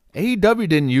then AEW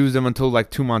didn't use them until like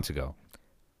 2 months ago.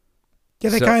 Yeah,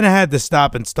 they kind of had to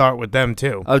stop and start with them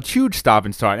too. A huge stop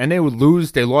and start. And they would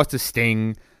lose. They lost to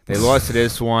Sting. They lost to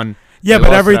this one. Yeah, They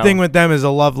but lost to everything that with them is a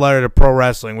love letter to pro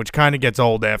wrestling, which kind of gets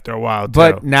old after a while too.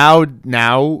 But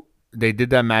now they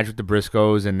did that match with the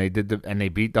Briscoes, and they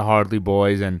beat the Hardley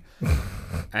Boys, and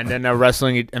then they're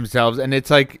wrestling it themselves, and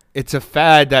it's like it's a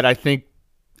fad that I think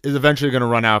is eventually going to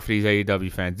run out for these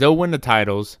AEW fans. They'll win the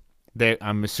titles.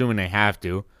 I'm assuming they have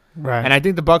to, right. and I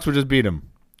think the Bucks will just beat them,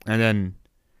 and then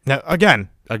Now, again,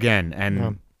 and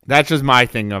Yeah. that's just my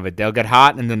thing of it. They'll get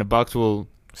hot, and then the Bucks will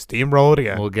steamroll it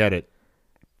again. get it.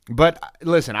 But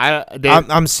listen,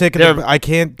 I'm sick of it. I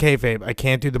can't kayfabe. I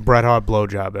can't do the Bret Hart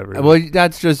blowjob every week. well,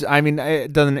 that's just. I mean,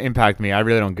 it doesn't impact me. I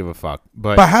really don't give a fuck.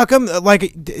 But how come,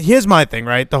 like, here's my thing,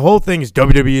 right? The whole thing is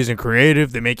WWE isn't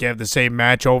creative. They make you have the same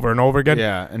match over and over again.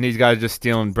 yeah, and these guys just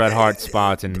stealing Bret Hart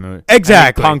spots and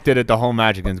Exactly. And Punk did it the whole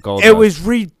match against Goldust. It was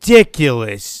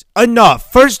ridiculous.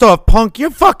 Enough. First off, Punk, you're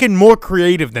fucking more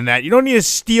creative than that. You don't need to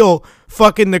steal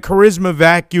fucking the Charisma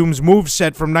Vacuum's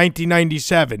moveset from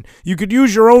 1997. You could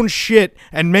use your own shit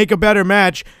and make a better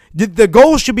match. The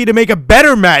goal should be to make a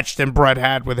better match than Bret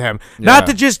had with him, not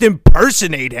to just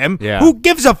impersonate him. Yeah. Who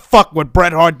gives a fuck what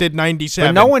Bret Hart did in 97?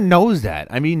 But no one knows that.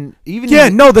 I mean, even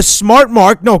The smart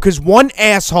mark, because one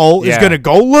asshole is Yeah. going to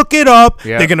go look it up.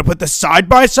 Yeah. They're going to put the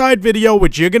side-by-side video,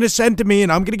 which you're going to send to me,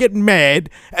 and I'm going to get mad.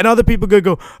 And other people going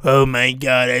to go, oh, my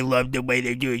God, I love the way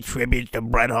they're doing tributes to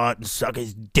Bret Hart and suck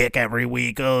his dick every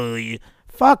week. Oh,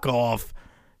 fuck off.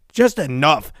 Just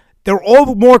enough. They're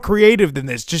all more creative than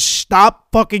this. Just stop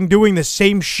fucking doing the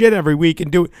same shit every week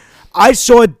and do it. I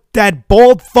saw that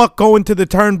bald fuck go into the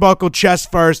turnbuckle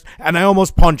chest first, and I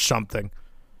almost punched something.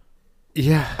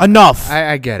 Yeah, Enough.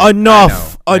 I get it.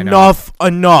 Enough. I know.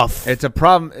 Enough. It's a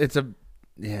problem. It's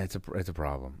a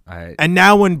problem. And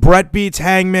now when Brett beats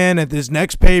Hangman at this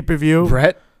next pay-per-view,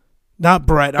 Bret, not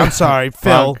Brett, I'm sorry,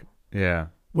 Phil. Punk. Yeah.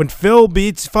 When Phil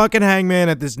beats fucking Hangman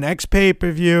at this next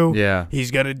pay-per-view, Yeah.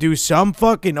 he's going to do some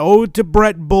fucking ode to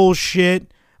Brett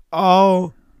bullshit.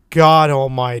 Oh, God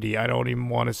almighty. I don't even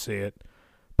want to see it.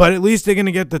 But at least they're going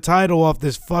to get the title off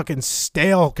this fucking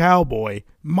stale cowboy.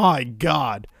 My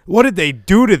God. What did they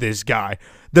do to this guy?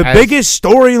 The biggest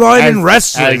storyline in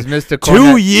wrestling. as Mr. 2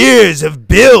 Cornette- years of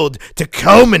build to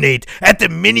culminate at the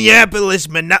Minneapolis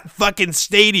fucking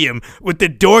stadium with the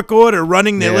Dork Order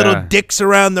running their little dicks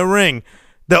around the ring.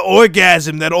 The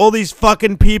orgasm that all these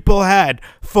fucking people had.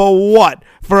 For what?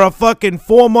 For a fucking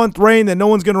 4-month reign that no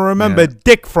one's going to remember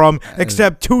dick from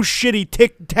except 2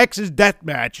 shitty Texas death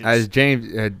matches. As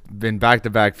James had been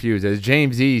back-to-back feuds, as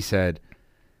James E. said,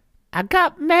 I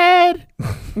got mad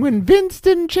when Vince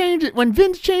didn't change it. When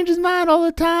Vince changed his mind all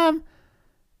the time,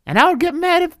 and I would get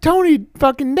mad if Tony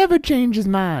fucking never changed his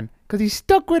mind because he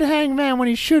stuck with Hangman when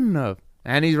he shouldn't have.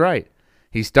 And he's right.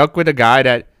 He stuck with a guy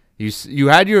that you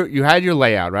had your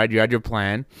layout, right? You had your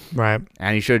plan, right?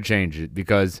 And he should change it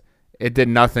because it did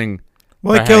nothing.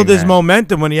 Well, it killed his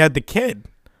momentum when he had the kid.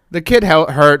 The kid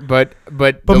hurt, but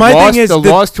the my loss, thing is the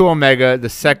loss to Omega, the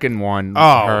second one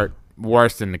hurt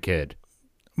worse than the kid.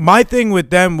 My thing with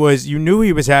them was you knew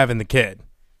he was having the kid,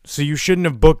 so you shouldn't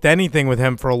have booked anything with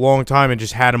him for a long time and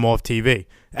just had him off TV.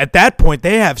 At that point,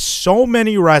 they have so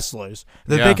many wrestlers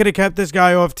that they could have kept this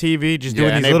guy off TV, just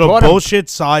doing these little bullshit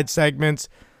side segments.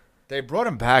 They brought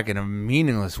him back in a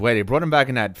meaningless way. They brought him back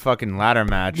in that fucking ladder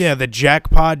match. Yeah, the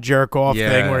jackpot jerk-off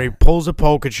thing where he pulls a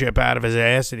poker chip out of his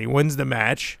ass and he wins the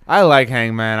match. I like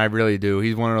Hangman. I really do.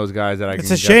 He's one of those guys that I can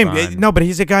It's a get shame. behind. No, but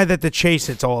he's a guy that the chase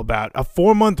it's all about. A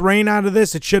 4-month reign out of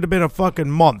this, it should have been a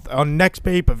fucking month. On next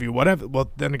pay-per-view, whatever.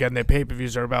 Well, then again, their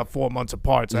pay-per-views are about 4 months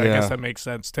apart, so I guess that makes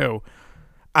sense too.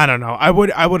 I don't know. I would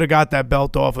have got that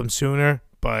belt off him sooner,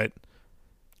 but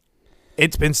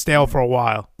It's been stale for a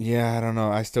while. Yeah, I don't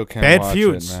know. I still can't Bad watch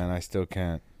feuds. it, man. I still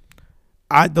can't.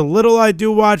 The little I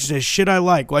do watch, there's shit I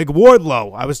like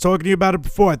Wardlow. I was talking to you about it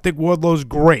before. I think Wardlow's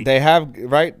great. They have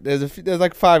right. There's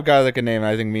like 5 guys I can name. And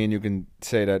I think me and you can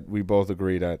say that we both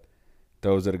agree that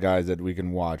those are the guys that we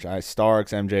can watch.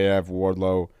 Starks, MJF,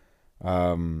 Wardlow,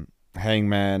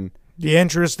 Hangman. The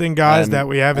interesting guys that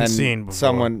we haven't seen before.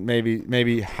 Someone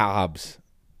maybe Hobbs.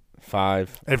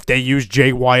 5. If they use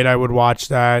Jay White, I would watch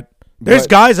that. There's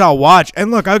guys I'll watch, and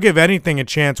look, I'll give anything a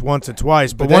chance once or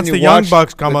twice. But once the Young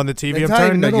Bucks come on the TV, I'm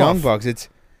turning it off. Young Bucks.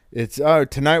 It's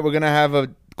tonight we're gonna have a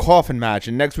coffin match,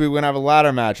 and next week we're gonna have a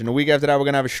ladder match, and the week after that we're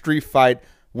gonna have a street fight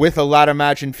with a ladder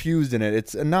match infused in it.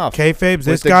 It's enough. Kayfabe's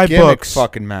this guy books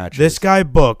fucking matches. This guy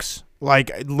books.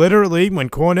 Like, literally, when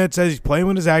Cornette says he's playing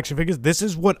with his action figures, this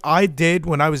is what I did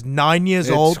when I was 9 years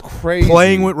old, crazy.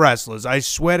 Playing with wrestlers. I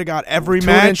swear to God, every Tune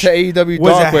match into AEW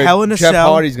was Dark a Hell in a Jeff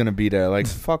Cell. Hardy's going to be there. Like,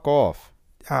 fuck off.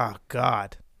 Oh,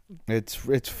 God. It's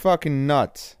fucking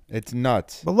nuts. It's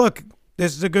nuts. But look,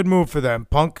 this is a good move for them.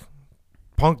 Punk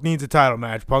needs a title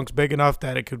match. Punk's big enough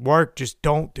that it could work. Just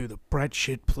don't do the Bret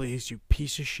shit, please, you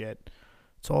piece of shit.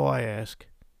 That's all I ask.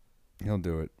 He'll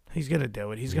do it. He's going to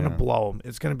do it. He's going to blow him.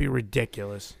 It's going to be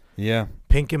ridiculous. Yeah.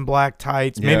 Pink and black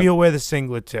tights. Yeah. Maybe he'll wear the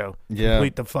singlet, too. Yeah.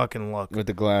 Complete the fucking look. With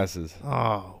the glasses.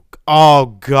 Oh,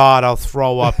 God, I'll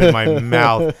throw up in my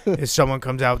mouth if someone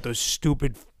comes out with those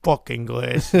stupid fucking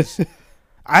glasses.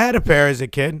 I had a pair as a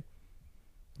kid.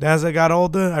 As I got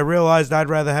older, I realized I'd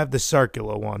rather have the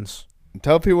circular ones.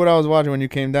 Tell people what I was watching when you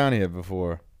came down here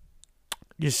before.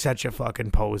 You're such a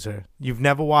fucking poser. You've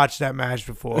never watched that match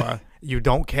before. You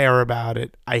don't care about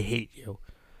it. I hate you.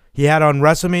 He had on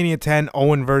WrestleMania 10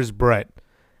 Owen versus Bret.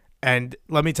 And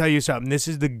let me tell you something. This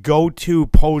is the go-to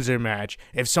poser match.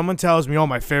 If someone tells me, oh,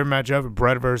 my favorite match ever,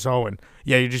 Bret versus Owen,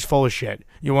 yeah, you're just full of shit.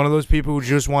 You're one of those people who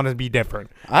just want to be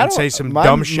different and say some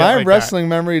dumb shit My like wrestling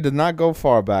that. memory did not go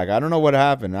far back. I don't know what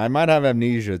happened. I might have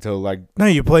amnesia till like... No,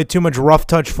 you played too much rough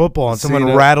touch football and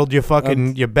someone rattled your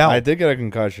fucking your belt. I did get a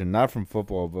concussion, not from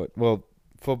football, but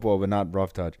not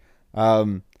rough touch.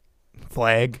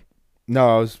 Flag?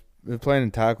 No, I was playing in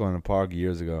tackle in a park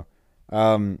years ago.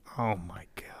 Oh, my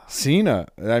God. Cena.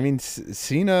 I mean,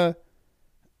 Cena.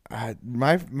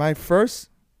 My first.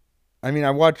 I mean,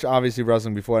 I watched obviously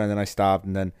wrestling before, and then I stopped,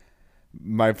 and then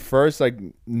my first like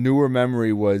newer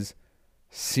memory was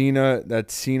that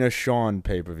Cena Shawn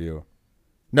pay-per-view.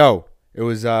 No, it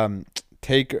was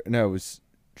Taker. No, it was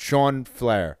Shawn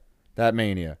Flair. That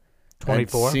Mania.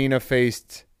 24. Cena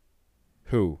faced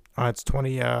who? It's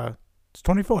 20. It's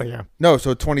 24, yeah. No,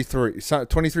 so 23.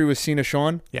 23 was Cena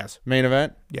Shawn? Yes. Main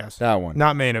event? Yes. That one.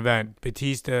 Not main event.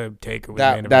 Batista Taker was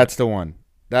main event. That's the one.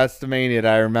 That's the Mania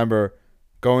that I remember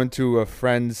going to a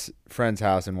friend's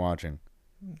house and watching.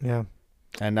 Yeah.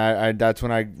 And I that's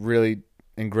when I really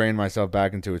ingrained myself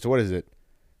back into it. So what is it?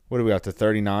 What are we up to,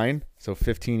 39? So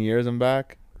 15 years I'm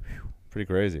back? Pretty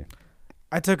crazy.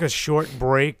 I took a short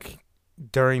break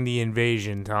during the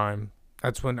Invasion time.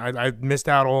 That's when I missed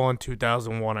out all on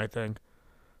 2001, I think.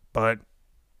 But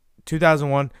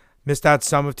 2001, missed out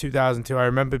some of 2002. I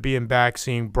remember being back,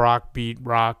 seeing Brock beat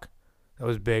Rock. That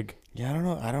was big. Yeah, I don't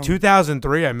know.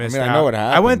 2003, I missed out. I know what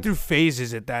happened. I went through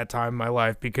phases at that time in my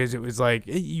life because it was like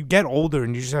you get older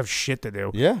and you just have shit to do.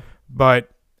 Yeah.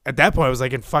 But at that point, I was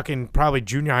like in fucking probably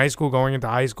junior high school, going into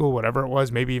high school, whatever it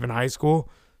was, maybe even high school.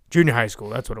 Junior high school,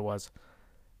 that's what it was.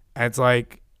 And it's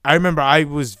like, I remember I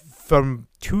was from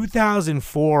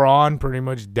 2004 on pretty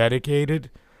much dedicated.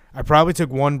 I probably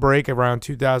took one break around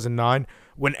 2009.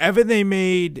 Whenever they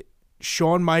made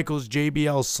Shawn Michaels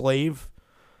JBL Slave,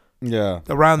 yeah,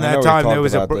 around that time there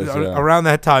was around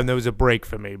that time there was a break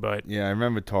for me. But yeah, I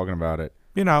remember talking about it.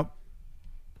 You know,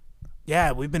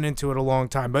 yeah, we've been into it a long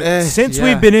time. But since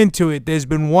we've been into it, there's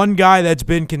been one guy that's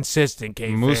been consistent.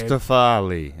 Mustafa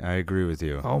Ali. I agree with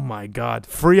you. Oh my God,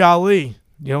 free Ali!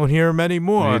 You don't hear him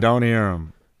anymore. You don't hear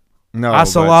him. No.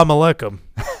 Assalamu alaikum,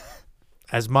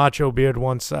 as Macho Beard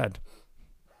once said.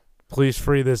 Please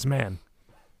free this man.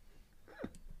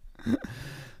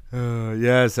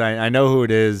 Yes, I know who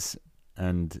it is,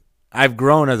 and I've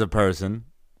grown as a person.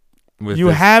 With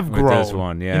have grown. With this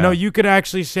one, yeah. You know, you could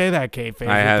actually say that, kayfabe,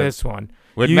 with this one.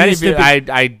 With many people, I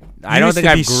don't think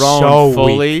I've grown so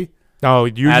fully. Weak. No,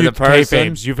 you as a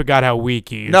person. Kayfabes, you forgot how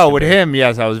weak you used No, to with be. him,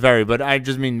 yes, I was very. But I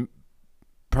just mean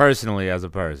personally as a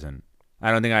person.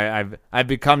 I don't think I've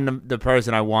become the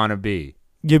person I want to be.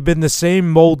 You've been the same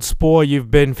mold spore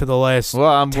you've been for the last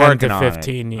 10 to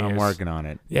 15 years. I'm working on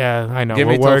it. Yeah, I know. Give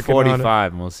me till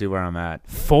 45 and we'll see where I'm at.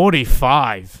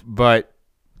 45? But,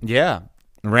 yeah,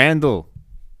 Randall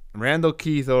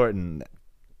Keith Orton.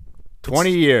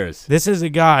 20 years. This is a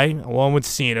guy, along with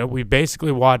Cena, we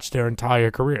basically watched their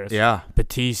entire careers. Yeah.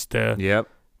 Batista, Yep.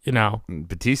 you know.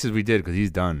 Batista's we did because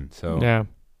he's done. So Yeah.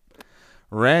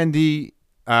 Randy,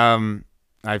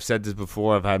 I've said this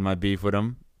before. I've had my beef with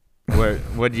him.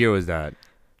 What year was that?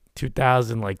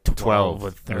 2012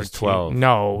 or 13. It was 12.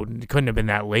 No, it couldn't have been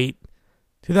that late.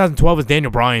 2012 was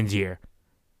Daniel Bryan's year.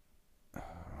 Oh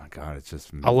my God, it's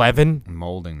just 11,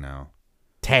 molding now.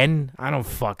 10. I don't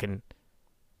fucking.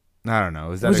 I don't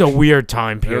know. It was a weird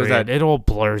time period. that- it all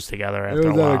blurs together after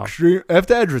a while. extreme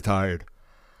after Edge retired.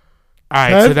 All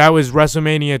right, so that was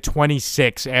WrestleMania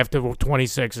 26. After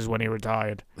 26 is when he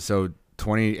retired. So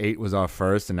 28 was our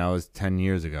first, and that was 10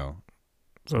 years ago.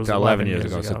 So it was 11 years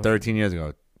ago. So 13 years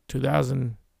ago.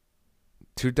 2010.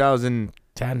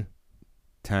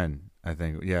 2010, I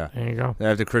think. Yeah. There you go.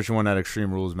 After Christian won that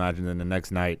Extreme Rules match, and then the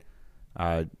next night,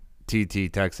 TT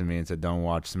texted me and said, "Don't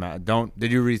watch Smack. Don't.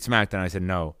 Did you read SmackDown?" I said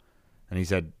no, and he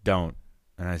said, "Don't."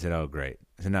 And I said, "Oh, great."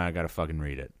 I said, "Now I gotta fucking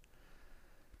read it."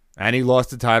 And he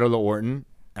lost the title to Orton,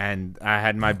 and I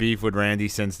had my beef with Randy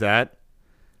since that.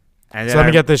 And So then let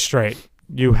me get this straight.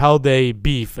 You held a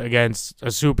beef against a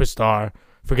superstar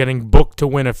for getting booked to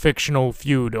win a fictional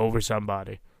feud over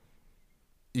somebody.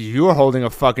 You're holding a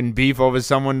fucking beef over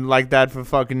someone like that for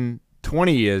fucking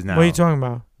 20 years now. What are you talking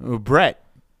about? Brett.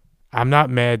 I'm not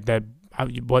mad that.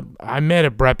 I'm mad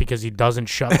at Brett because he doesn't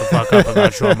shut the fuck up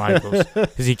about Shawn Michaels.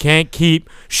 Because he can't keep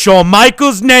Shawn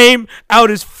Michaels' name out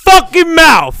his fucking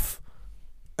mouth.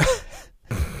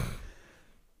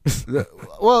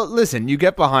 Well, listen, you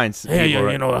get behind. Yeah, people,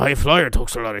 right? you know, High Flyer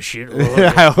talks a lot of shit.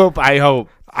 I hope.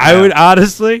 I would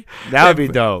honestly. That would be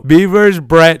dope. Me versus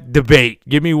Brett debate.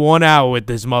 Give me 1 hour with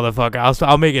this motherfucker.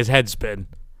 I'll make his head spin.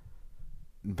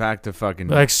 Back to fucking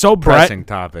Like, so Brett, pressing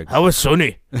topics. how was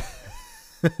Sonny?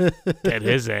 Get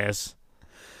his ass.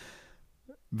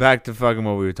 Back to fucking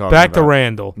what we were talking Back about. to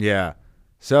Randall. Yeah.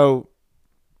 So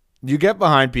you get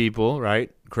behind people, right?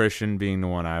 Christian being the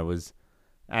one I was.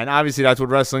 And obviously that's what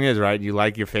wrestling is, right? You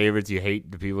like your favorites. You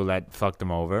hate the people that fucked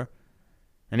them over.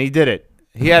 And he did it.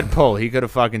 He had pull. He could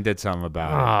have fucking did something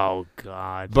about it. Oh,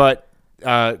 God. But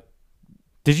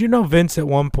Did you know Vince at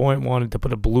one point wanted to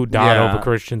put a blue dot Yeah. over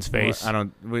Christian's face? I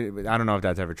don't know if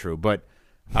that's ever true. But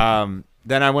then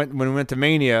when we went to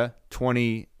Mania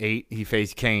 28, he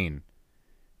faced Kane.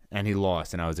 And he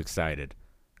lost, and I was excited.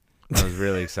 I was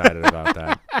really excited about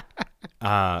that.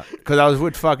 Because I was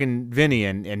with fucking Vinny,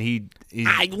 and he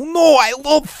I know. I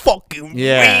love fucking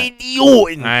Yeah. Randy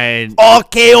Orton. and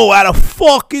RKO out of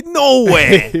fucking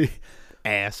nowhere.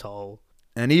 Asshole.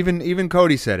 and even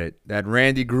Cody said it, that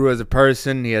Randy grew as a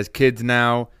person. He has kids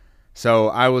now, so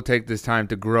I will take this time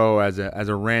to grow as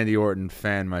a Randy Orton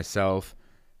fan myself,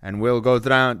 and we'll go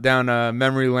down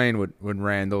memory lane with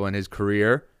Randall and his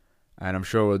career, and I'm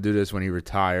sure we'll do this when he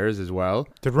retires as well.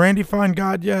 Did Randy find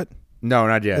God yet? No,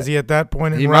 not yet. Is he at that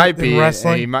point in, He might in be.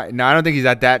 wrestling? He might. No, I don't think he's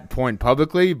at that point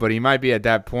publicly, but he might be at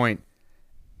that point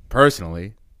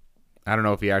personally. I don't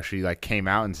know if he actually like came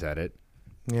out and said it.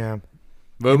 Yeah.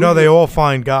 But You know they all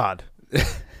find God.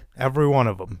 Every one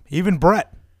of them. Even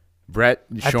Brett. Brett,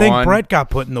 I Sean, think Brett got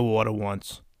put in the water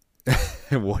once.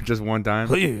 just one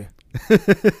time. Yeah.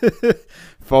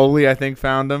 Foley, I think,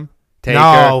 found him. Taker.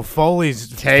 No, Foley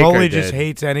just did.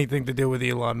 hates anything to do with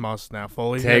Elon Musk now.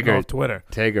 Foley's Taker. getting off Twitter.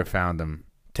 Taker found him.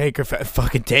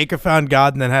 Fucking Taker found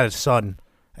God and then had a son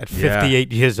at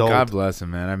 58 years old. God bless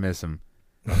him, man. I miss him.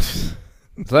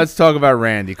 So let's talk about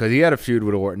Randy because he had a feud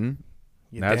with Orton.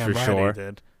 You're That's damn for right sure. he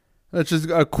did. Let's just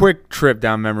a quick trip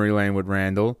down memory lane with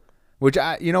Randall, which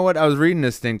you know what? I was reading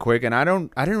this thing quick, and I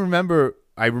didn't remember.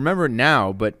 I remember it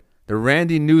now, but the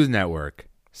Randy News Network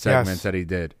segments that he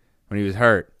did when he was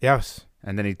hurt, Yes.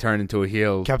 and then he turned into a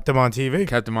heel, Kept him on TV.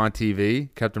 kept him on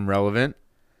TV, kept him relevant,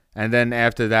 and then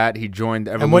after that, he joined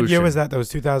Evolution. And what year was that? That was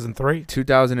 2003?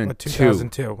 2002.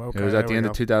 2002. Okay. It was at the there end we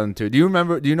of go. 2002.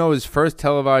 Do you know his first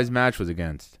televised match was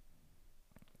against?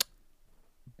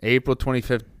 April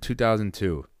 25th,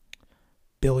 2002.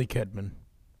 Billy Kidman.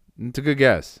 It's a good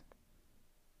guess.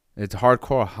 It's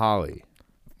Hardcore Holly.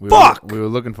 We Fuck! We were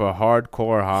looking for a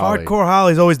Hardcore Holly. Hardcore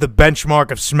Holly's always the benchmark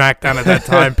of SmackDown at that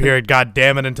time period, God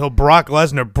damn it, until Brock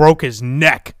Lesnar broke his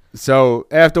neck. So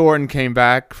after Orton came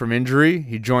back from injury,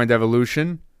 he joined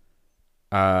Evolution.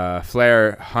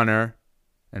 Flair, Hunter,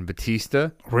 and Batista.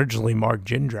 Originally Mark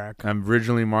Jindrak.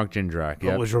 Originally Mark Jindrak. But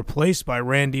Yep. was replaced by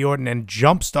Randy Orton and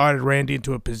jump-started Randy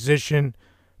into a position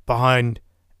behind,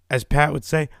 as Pat would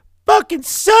say, fucking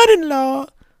son-in-law.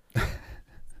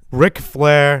 Ric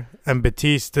Flair and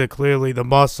Batista, clearly the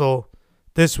muscle.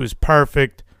 This was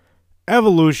perfect.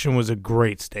 Evolution was a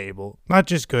great stable. Not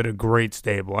just good, a great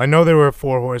stable. I know they were a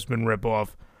Four Horsemen ripoff,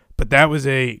 But that was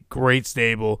a great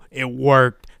stable. It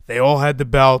worked. They all had the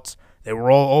belts. They were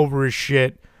all over his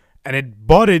shit. And it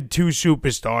butted two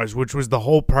superstars, which was the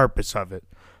whole purpose of it.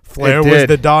 Flair was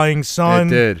the dying son. It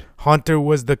did. Hunter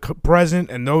was the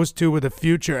present, and those two were the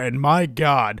future. And my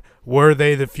God, were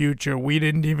they the future? We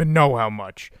didn't even know how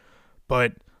much.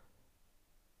 But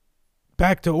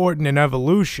back to Orton and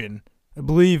Evolution. I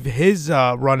believe his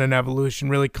run in Evolution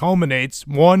really culminates,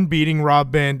 one, beating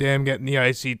Rob Van Dam, getting the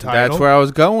IC title. That's where I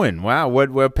was going. Wow,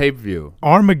 what pay-per-view?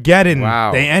 Armageddon.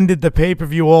 Wow. They ended the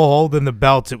pay-per-view all holding the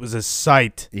belts. It was a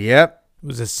sight. Yep. It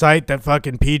was a sight that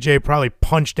fucking PJ probably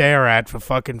punched air at for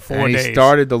fucking 4 days. And he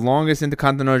started the longest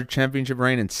Intercontinental Championship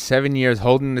reign in 7 years,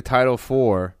 holding the title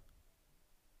for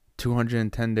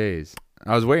 210 days.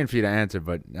 I was waiting for you to answer,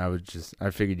 but I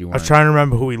figured you I weren't. was trying to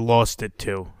remember who he lost it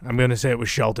to. I'm going to say it was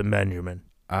Shelton Benjamin.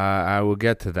 I will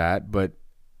get to that, but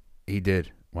he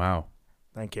did. Wow.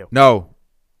 Thank you. No,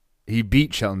 he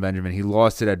beat Shelton Benjamin. He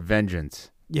lost it at Vengeance.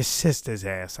 Your sister's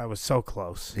ass. I was so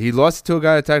close. He lost it to a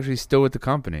guy that's actually still with the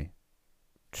company.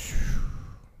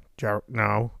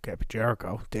 No, can't be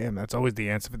Jericho. Damn, that's always the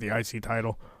answer for the IC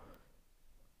title.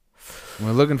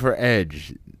 We're looking for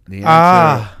Edge. The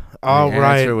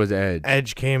answer was Edge.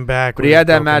 Edge came back. But he had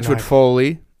that match with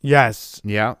Foley. Yes.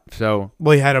 Yeah. So.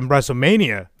 Well, he had a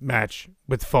WrestleMania match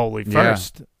with Foley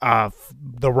first. Yeah.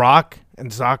 The Rock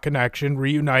and Sock Connection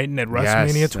reuniting at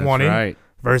WrestleMania 20 right.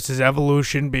 versus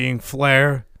Evolution being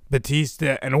Flair,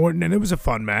 Batista, and Orton. And it was a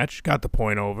fun match. Got the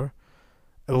point over.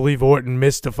 I believe Orton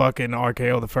missed the fucking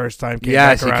RKO the first time. He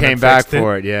came back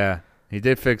for it. Yeah. He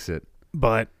did fix it.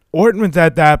 But Orton was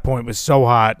at that point was so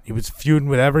hot. He was feuding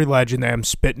with every legend there. I'm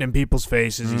spitting in people's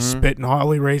faces. Mm-hmm. He's spitting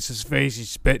Harley Race's face. He's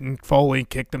spitting Foley,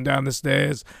 kicked him down the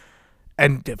stairs.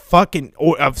 And fucking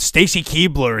Stacy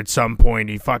Keibler at some point,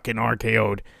 he fucking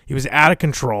RKO'd. He was out of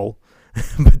control,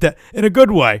 but in a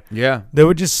good way. Yeah. They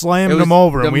were just slamming him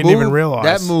over, and we didn't even realize.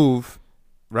 That move,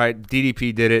 right,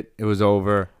 DDP did it. It was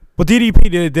over. Well, DDP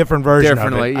did a different version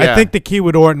of it. Yeah. I think the key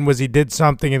with Orton was he did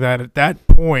something that at that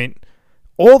point,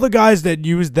 all the guys that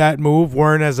used that move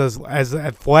weren't as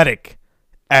athletic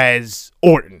as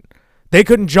Orton. They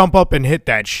couldn't jump up and hit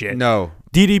that shit. No.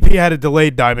 DDP had a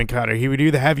delayed diamond cutter. He would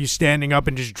either have you standing up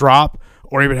and just drop,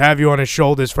 or he would have you on his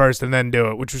shoulders first and then do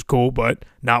it, which was cool, but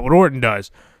not what Orton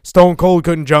does. Stone Cold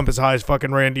couldn't jump as high as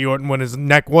fucking Randy Orton when his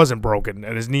neck wasn't broken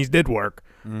and his knees did work.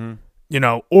 Mm-hmm. You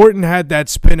know, Orton had that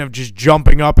spin of just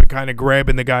jumping up and kind of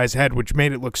grabbing the guy's head, which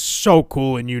made it look so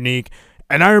cool and unique.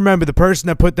 And I remember the person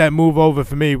that put that move over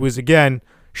for me was, again,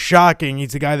 shocking.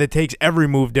 He's the guy that takes every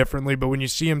move differently, but when you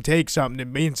see him take something, it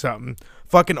means something.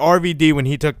 Fucking RVD when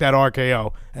he took that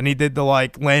RKO and he did the,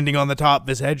 like, landing on the top of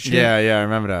his head shit. Yeah, I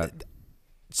remember that.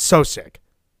 So sick.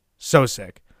 So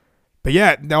sick. But,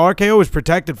 yeah, the RKO was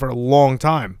protected for a long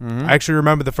time. Mm-hmm. I actually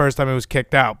remember the first time it was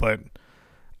kicked out, but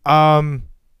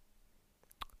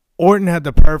Orton had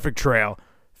the perfect trail.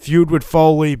 Feud with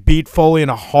Foley, beat Foley in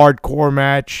a hardcore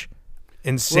match.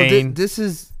 Insane. Well,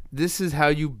 this is how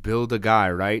you build a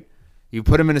guy, right? You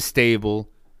put him in a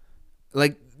stable.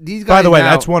 Like, these guys. By the way,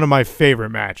 that's one of my favorite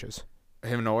matches.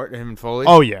 Him and Foley?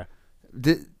 Oh, yeah.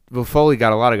 Well, Foley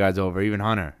got a lot of guys over, even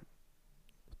Hunter.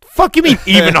 Fuck you mean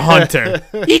even Hunter?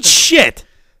 Eat shit.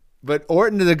 But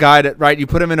Orton is a guy that, right, you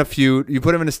put him in a feud, you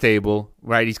put him in a stable,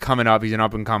 right? He's coming up, he's an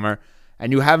up-and-comer,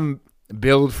 and you have him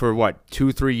build for,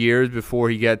 2-3 years before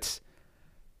he gets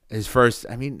his first.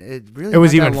 I mean, it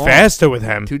was even faster with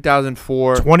him.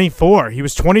 2004. 24. He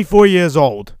was 24 years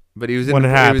old. But he was in, when it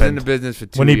happened. He was in the business for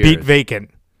 2 years. When he beat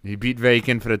Vacant. He beat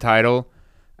Vacant for the title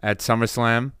at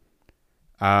SummerSlam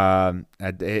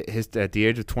at the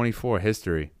age of 24.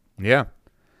 History. Yeah.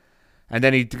 And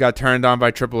then he got turned on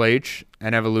by Triple H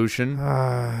and Evolution.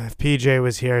 If PJ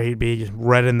was here, he'd be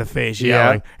red in the face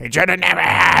yelling, it should have never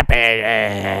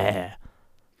happened.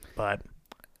 But.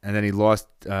 And then he lost.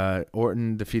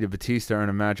 Orton defeated Batista in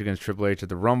a match against Triple H at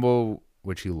the Rumble,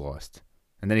 which he lost.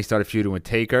 And then he started feuding with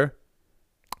Taker.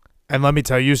 And let me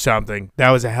tell you something.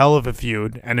 That was a hell of a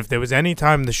feud. And if there was any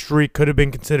time the streak could have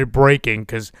been considered breaking,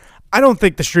 because I don't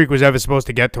think the streak was ever supposed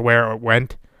to get to where it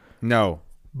went. No.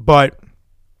 But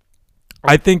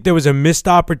I think there was a missed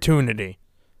opportunity.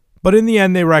 But in the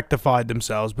end, they rectified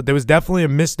themselves. But there was definitely a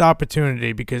missed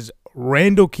opportunity because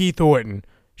Randall Keith Orton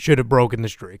should have broken the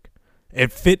streak.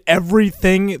 It fit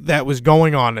everything that was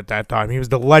going on at that time. He was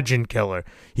the legend killer.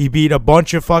 He beat a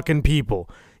bunch of fucking people.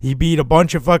 He beat a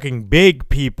bunch of fucking big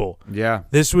people. Yeah.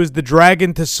 This was the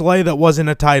dragon to slay that wasn't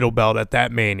a title belt at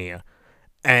that Mania.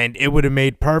 And it would have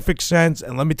made perfect sense.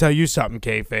 And let me tell you something,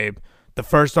 kayfabe. The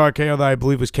first RKO that I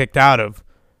believe was kicked out of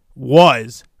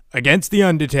was against The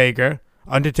Undertaker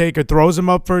Undertaker throws him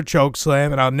up for a choke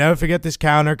slam, and I'll never forget this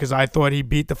counter because I thought he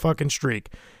beat the fucking streak.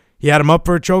 He had him up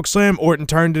for a choke slam. Orton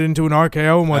turned it into an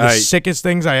RKO, and one of the sickest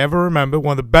things I ever remember.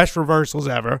 One of the best reversals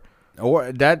ever.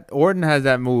 Orton has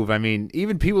that move. I mean,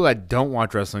 even people that don't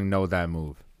watch wrestling know that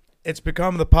move. It's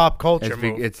become the pop culture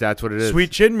move. That's what it is.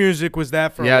 Sweet Chin Music was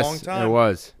that for a long time. Yes, it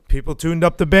was. People tuned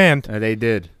up the band. They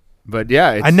did. But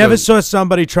yeah, I never saw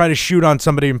somebody try to shoot on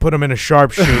somebody and put them in a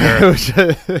sharpshooter.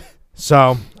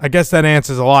 So I guess that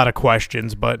answers a lot of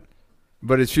questions. But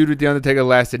his feud with The Undertaker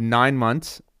lasted 9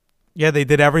 months. Yeah, they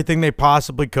did everything they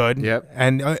possibly could. Yep.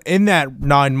 And in that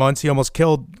 9 months, he almost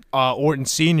killed Orton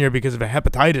Sr. because of a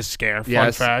hepatitis scare.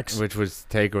 Fun facts. Which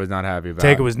Taker was not happy about.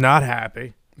 Taker was not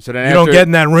happy. So then you don't get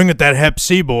in that ring with that Hep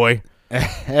C boy.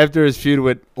 After his feud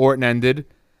with Orton ended,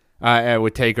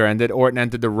 with Taker ended, Orton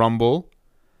entered the Rumble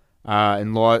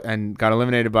and got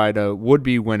eliminated by the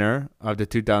would-be winner of the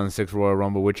 2006 Royal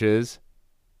Rumble, which is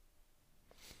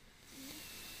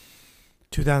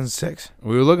 2006.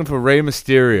 We were looking for Rey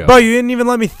Mysterio. Bro, you didn't even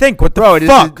let me think. What the fuck? You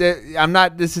don't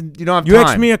have time. You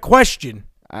asked me a question.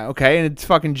 Okay, and it's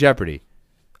fucking Jeopardy.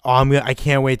 Oh, I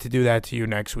can't wait to do that to you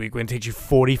next week. When it takes you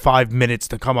 45 minutes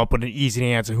to come up with an easy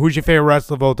answer. Who's your favorite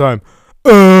wrestler of all time?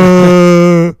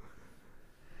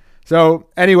 So,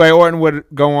 anyway, Orton would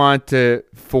go on to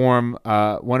form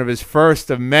one of his first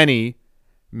of many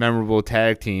memorable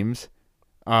tag teams,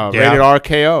 rated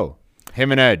RKO.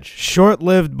 Him and Edge.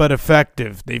 Short-lived but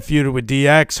effective. They feuded with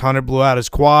DX. Hunter blew out his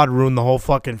quad, ruined the whole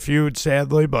fucking feud,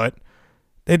 sadly, but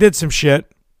they did some shit.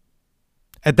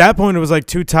 At that point, it was like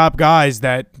two top guys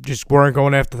that just weren't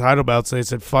going after the title belts. So they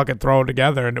said, fuck it, throw it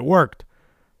together, and it worked.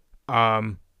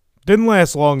 Didn't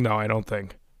last long, though, I don't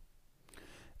think.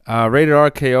 Rated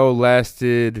RKO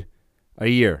lasted a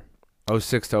year,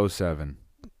 06 to 07.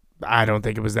 I don't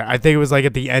think it was that. I think it was like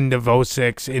at the end of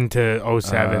 06 into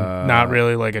 07. Not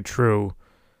really like a true.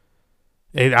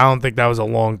 I don't think that was a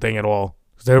long thing at all.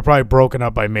 Because they were probably broken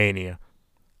up by Mania.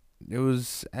 It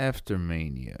was after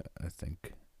Mania, I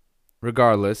think.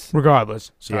 Regardless.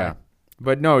 Sorry. Yeah.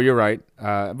 But no, you're right.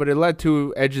 But it led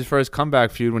to Edge's first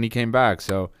comeback feud when he came back.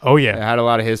 So it had a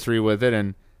lot of history with it,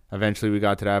 and eventually we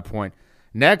got to that point.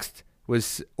 Next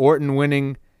was Orton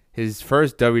winning his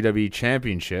first WWE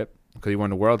championship. Because he won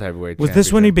the World Heavyweight Championship. Was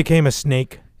this when he became a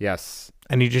snake? Yes.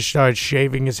 And he just started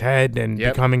shaving his head and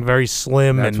becoming very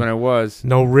slim. That's when it was.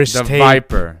 No wrist tape. The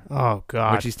Viper. Oh,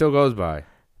 God. Which he still goes by.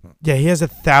 Yeah, he has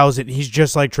 1,000. He's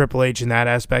just like Triple H in that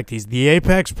aspect. He's the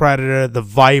Apex Predator, the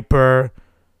Viper.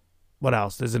 What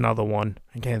else? There's another one.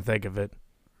 I can't think of it.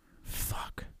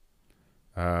 Fuck.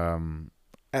 I'm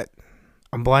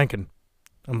blanking.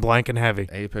 I'm blanking heavy.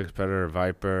 Apex Predator,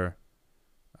 Viper,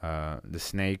 the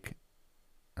Snake.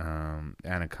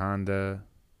 Anaconda.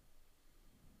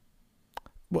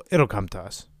 Well, it'll come to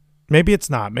us. Maybe it's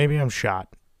not. Maybe I'm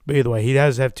shot. But either way, he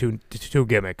does have two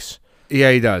gimmicks.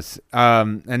 Yeah, he does.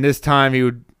 And this time he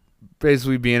would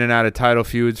basically be in and out of title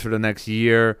feuds for the next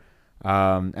year.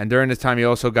 And during this time, he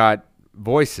also got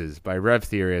Voices by Rev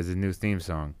Theory as his new theme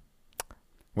song,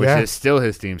 which is still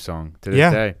his theme song to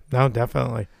this day. No,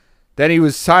 definitely. Then he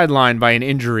was sidelined by an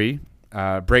injury,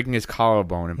 breaking his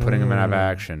collarbone and putting him out of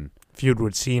action. Feud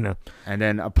with Cena. And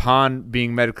then upon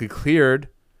being medically cleared,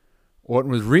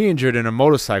 Orton was re-injured in a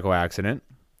motorcycle accident.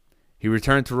 He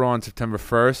returned to Raw on September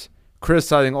 1st,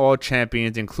 criticizing all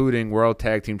champions, including World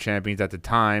Tag Team Champions at the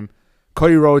time,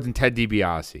 Cody Rhodes and Ted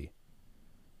DiBiase.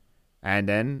 And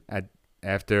then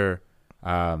after,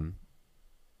 I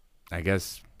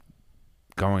guess,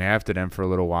 going after them for a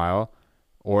little while,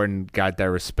 Orton got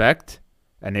their respect,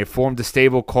 and they formed a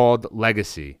stable called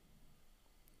Legacy.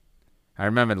 I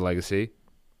remember the Legacy.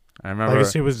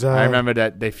 Legacy was. I remember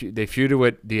that they feuded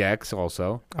with DX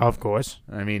also. Of course.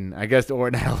 I mean, I guess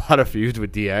Orton had a lot of feuds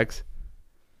with DX.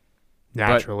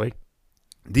 Naturally.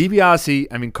 But DiBiase,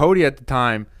 I mean, Cody at the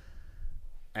time,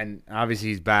 and obviously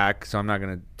he's back, so I'm not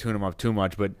going to tune him up too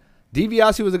much, but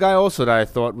DiBiase was a guy also that I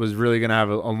thought was really going to have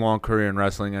a long career in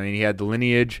wrestling. I mean, he had the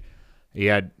lineage. He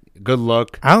had good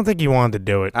look. I don't think he wanted to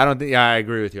do it. I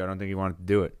agree with you. I don't think he wanted to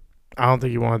do it. I don't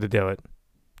think he wanted to do it.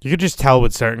 You could just tell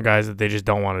with certain guys that they just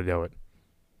don't want to do it.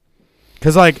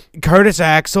 Because, like, Curtis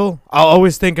Axel, I'll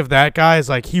always think of that guy as,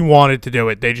 like, he wanted to do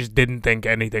it. They just didn't think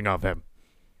anything of him.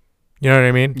 You know what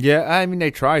I mean? Yeah, I mean, they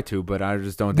tried to, but I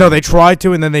just don't think. No, they tried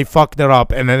to, and then they fucked it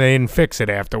up, and then they didn't fix it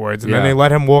afterwards. And then they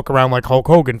let him walk around like Hulk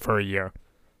Hogan for a year.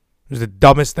 It was the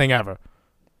dumbest thing ever.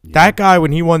 Yeah. That guy,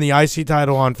 when he won the IC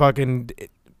title on fucking...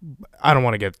 I don't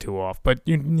want to get too off, but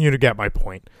you get my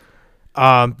point.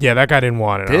 Yeah, that guy didn't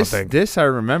want it, I don't think. This I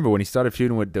remember when he started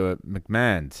feuding with the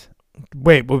McMahons.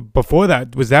 Wait, well, before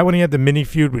that, was that when he had the mini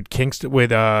feud with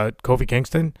Kofi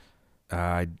Kingston?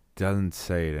 I doesn't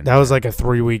say it. That was like a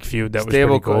 3-week feud. That was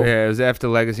pretty cool. Yeah, it was after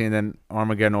Legacy, and then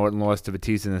Armageddon Orton lost to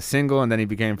Batista in a single, and then he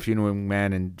became feuding with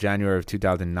McMahon in January of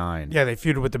 2009. Yeah, they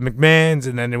feuded with the McMahons,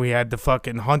 and then we had the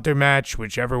fucking Hunter match,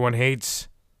 which everyone hates.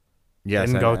 Yes,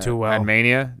 Didn't go too well. At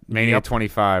Mania Yep.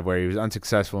 25, where he was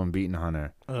unsuccessful in beating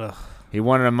Hunter. Ugh. He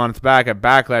won it a month back at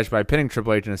Backlash by pinning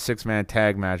Triple H in a 6-man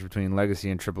tag match between Legacy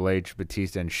and Triple H,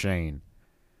 Batista, and Shane.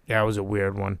 Yeah, it was a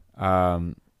weird one.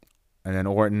 And then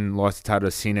Orton lost the title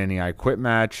to Cena in the I Quit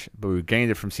match, but we gained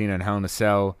it from Cena in Hell in a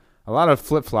Cell. A lot of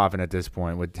flip-flopping at this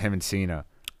point with him and Cena.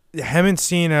 Him and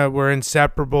Cena were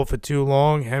inseparable for too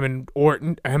long. Him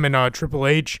and Triple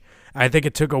H. I think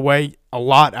it took away a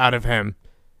lot out of him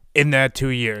in that 2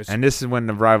 years. And this is when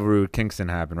the rivalry with Kingston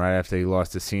happened, right after he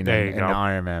lost to Cena in the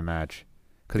Iron Man match.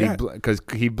 Because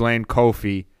he blamed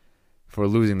Kofi for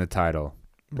losing the title.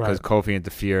 Because Kofi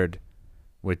interfered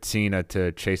with Cena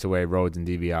to chase away Rhodes and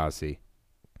DiBiase.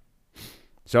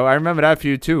 So I remember that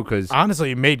feud too, because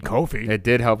honestly, it made Kofi. It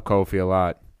did help Kofi a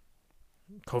lot.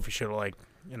 Kofi should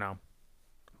have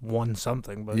won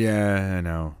something, but yeah, I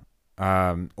know.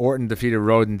 Orton defeated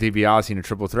Rhodes and DiBiase in a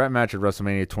triple threat match at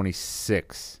WrestleMania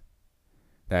 26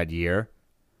 that year,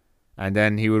 and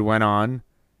then he went on.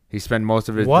 He spent most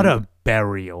of his a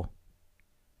burial.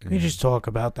 Can you just talk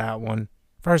about that one?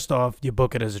 First off, you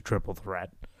book it as a triple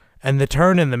threat. And the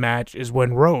turn in the match is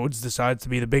when Rhodes decides to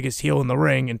be the biggest heel in the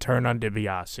ring and turn on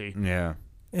DiBiase. Yeah.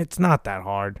 It's not that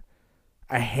hard.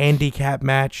 A handicap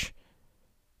match.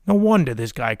 No wonder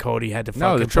this guy Cody had to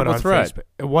fucking put on threat. Facebook.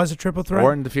 It was a triple threat?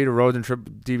 Orton defeated Rhodes and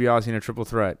DiBiase in a triple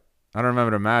threat. I don't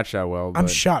remember the match that well. I'm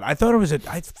shocked. I thought it was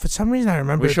for some reason I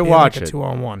remember we should being watch like a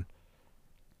 2-on-1.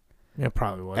 Yeah, it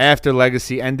probably was. After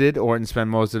Legacy ended, Orton spent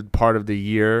most of part of the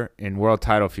year in world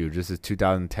title feud. This is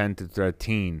 2010 to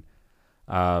 13.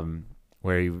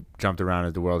 Where he jumped around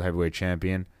as the world heavyweight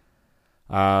champion.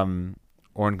 Orton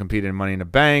competed in Money in the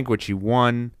Bank, which he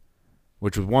won,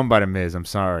 which was won by The Miz. I'm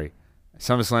sorry.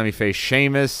 SummerSlam, he faced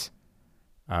Sheamus.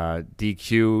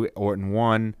 DQ, Orton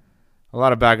won. A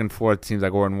lot of back and forth. Seems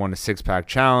like Orton won a 6-pack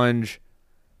challenge.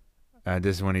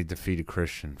 This is when he defeated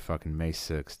Christian, fucking May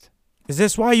 6th. Is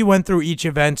this why you went through each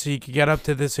event so you could get up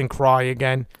to this and cry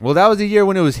again? Well, that was the year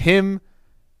when it was him,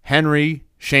 Henry,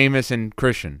 Sheamus, and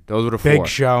Christian. Those were the 4. Big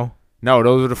Show. No,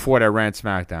 those were the 4 that ran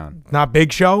SmackDown. Not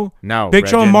Big Show? No. Big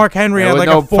Show and Mark Henry had like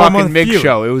a 4-month feud. It was no fucking Big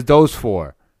Show. It was those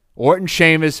 4. Orton,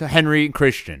 Sheamus, Henry, and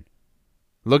Christian.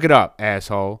 Look it up,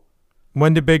 asshole.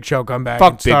 When did Big Show come back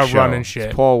Fuck and start Big Show. running shit?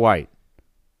 It's Paul White.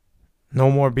 No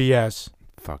more BS.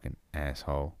 Fucking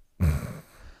asshole.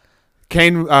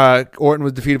 Kane, Orton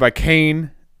was defeated by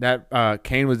Kane.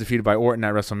 Kane was defeated by Orton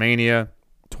at WrestleMania.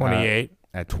 28.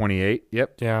 At 28,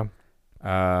 yep. Yeah.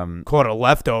 Caught a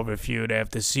leftover feud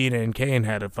after Cena and Kane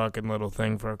had a fucking little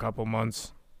thing for a couple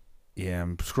months. Yeah,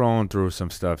 I'm scrolling through some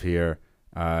stuff here.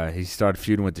 He started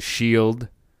feuding with The Shield.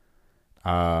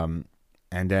 And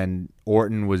then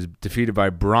Orton was defeated by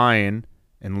Bryan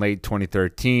in late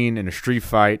 2013 in a street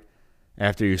fight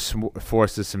after he was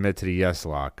forced to submit to the Yes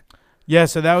Lock. Yeah,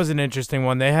 so that was an interesting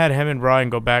one. They had him and Bryan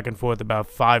go back and forth about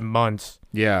 5 months.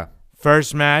 Yeah.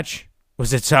 First match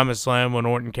was at SummerSlam when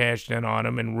Orton cashed in on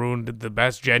him and ruined the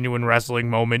best genuine wrestling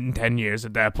moment in 10 years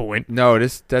at that point. No,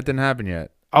 that didn't happen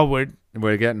yet. Oh,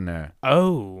 we're getting there.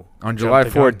 Oh. On July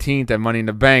 14th at Money in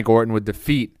the Bank, Orton would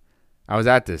defeat. I was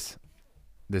at this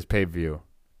pay-per-view.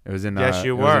 It was in yes,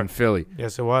 you it were. was in Philly.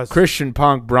 Yes, it was. Christian,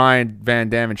 Punk, Bryan, Van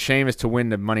Dam, and Sheamus to win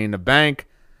the Money in the Bank,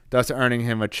 thus earning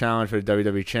him a challenge for the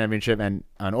WWE Championship. And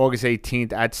on August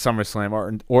 18th at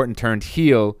SummerSlam, Orton turned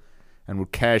heel and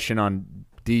would cash in on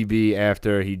DB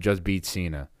after he just beat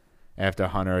Cena, after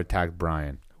Hunter attacked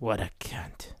Bryan. What a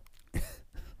cunt.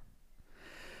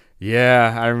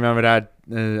 Yeah, I remember that.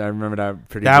 I remember that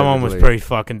pretty That vividly. one was pretty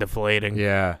fucking deflating.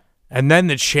 Yeah. And then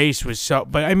the chase was so...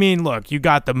 But, I mean, look, you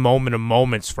got the moment of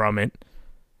moments from it,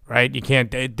 right? You can't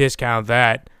discount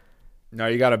that. No,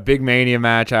 you got a big Mania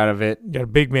match out of it. You got a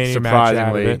big Mania match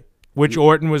out of it, which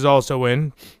Orton was also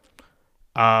in.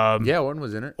 Yeah, Orton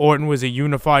was in it. Orton was a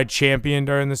unified champion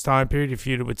during this time period. He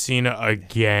feuded with Cena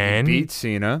again. He beat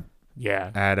Cena.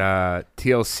 Yeah. At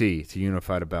TLC to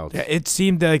unify the belts. Yeah, it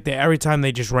seemed like every time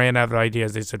they just ran out of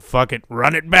ideas, they said, fuck it,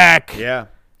 run it back. Yeah.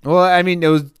 Well, I mean,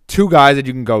 there was 2 guys that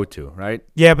you can go to, right?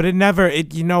 Yeah, but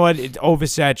you know what? It's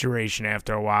oversaturation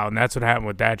after a while, and that's what happened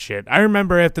with that shit. I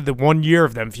remember after the 1 year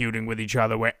of them feuding with each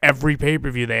other, where every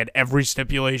pay-per-view they had every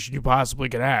stipulation you possibly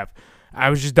could have. I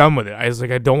was just done with it. I was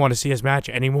like, I don't want to see this match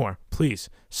anymore. Please,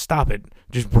 stop it.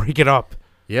 Just break it up.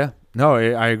 Yeah. No,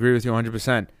 I agree with you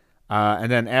 100%.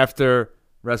 And then after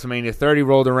WrestleMania 30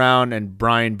 rolled around and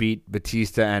Bryan beat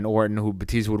Batista and Orton, who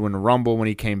Batista would win the Rumble when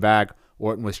he came back.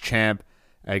 Orton was champ.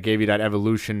 It gave you that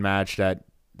Evolution match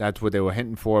that's what they were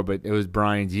hinting for, but it was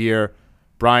Bryan's year.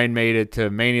 Bryan made it to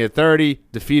Mania 30,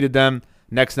 defeated them.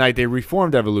 Next night, they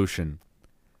reformed Evolution.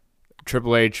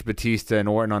 Triple H, Batista, and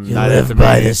Orton on the night after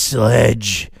Mania.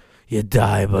 sledge. You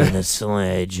die by the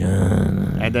sledge.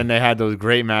 And then they had those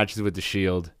great matches with the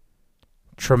Shield.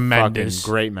 Tremendous.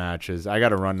 Fucking great matches. I got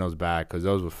to run those back because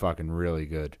those were fucking really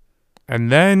good.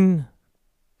 And then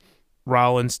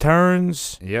Rollins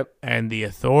turns. Yep. And the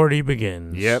Authority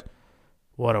begins. Yep.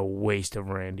 What a waste of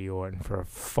Randy Orton for a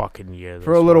fucking year.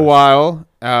 For a little while.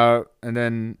 And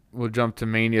then we'll jump to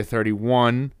Mania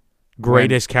 31.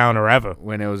 Greatest counter ever.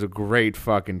 When it was a great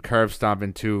fucking curb stomp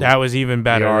into That was even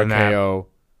better the than that. RKO.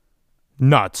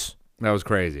 Nuts. That was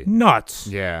crazy. Nuts.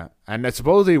 Yeah. And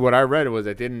supposedly what I read was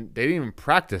they didn't even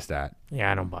practice that.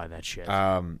 Yeah, I don't buy that shit.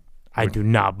 I do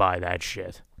not buy that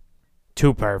shit.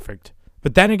 Too perfect.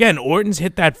 But then again, Orton's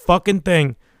hit that fucking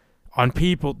thing on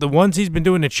people. The ones he's been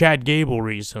doing to Chad Gable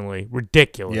recently.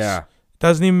 Ridiculous. Yeah.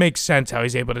 Doesn't even make sense how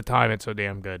he's able to time it so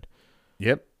damn good.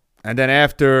 Yep. And then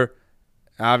after,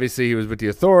 obviously he was with the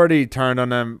Authority, he turned on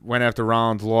them, went after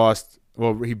Rollins, lost.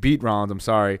 Well, he beat Rollins, I'm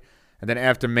sorry. And then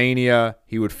after Mania,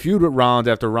 he would feud with Rollins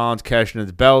after Rollins cashed in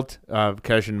his belt,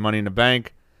 cashing Money in the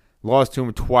Bank. Lost to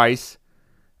him twice.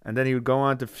 And then he would go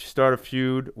on to start a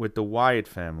feud with the Wyatt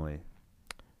family.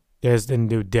 This didn't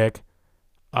do dick.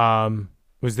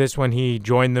 Was this when he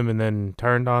joined them and then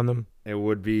turned on them? It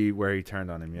would be where he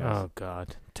turned on him, yes. Oh,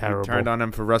 God. Terrible. He turned on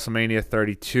him for WrestleMania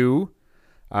 32.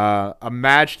 A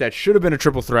match that should have been a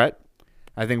triple threat.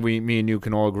 I think me and you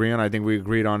can all agree on. I think we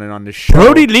agreed on it on this show.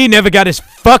 Brody Lee never got his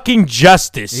fucking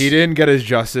justice. He didn't get his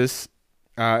justice.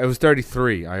 It was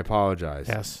 33. I apologize.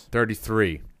 Yes.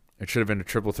 33. It should have been a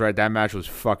triple threat. That match was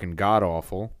fucking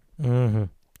god-awful. Mm-hmm.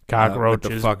 Cockroaches,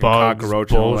 with the fucking bugs, cockroach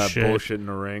bullshit. and all that bullshit in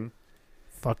the ring.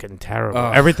 Fucking terrible.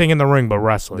 Ugh. Everything in the ring but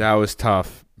wrestling. That was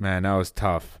tough. Man, that was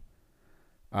tough.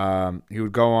 He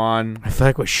would go on. I feel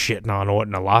like we're shitting on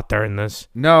Orton a lot during this.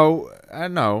 No,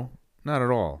 not at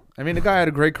all. I mean, the guy had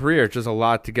a great career. It's just a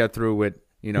lot to get through with,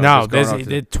 No, just going there's up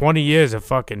to- 20 years of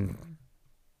fucking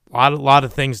lot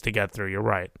of things to get through. You're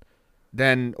right.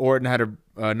 Then Orton had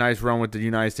a nice run with the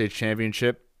United States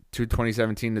Championship,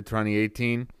 2017 to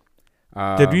 2018.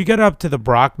 Did we get up to the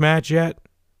Brock match yet?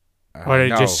 Or did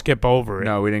no. it just skip over it?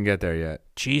 No, we didn't get there yet.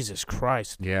 Jesus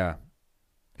Christ. Yeah.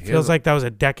 Feels like that was a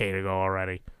decade ago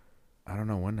already. I don't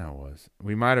know when that was.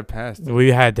 We might have passed it.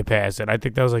 We had to pass it. I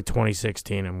think that was like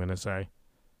 2016, I'm going to say.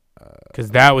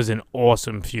 Because that was an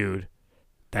awesome feud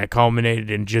that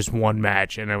culminated in just one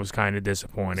match, and it was kind of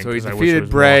disappointing. So he 'cause I wish it defeated was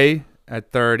Bray more.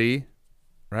 at 30.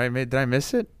 Right? Did I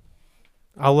miss it?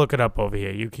 I'll look it up over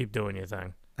here. You keep doing your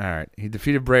thing. All right. He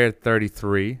defeated Bray at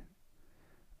 33.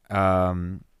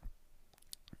 Jinder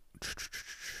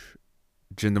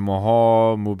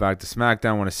Mahal moved back to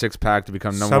SmackDown, won a six-pack to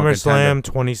become number one contender. SummerSlam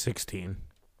 2016.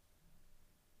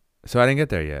 So I didn't get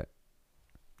there yet.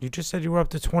 You just said you were up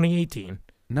to 2018.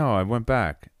 No, I went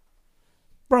back.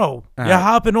 Bro, All you're right.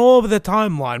 hopping all over the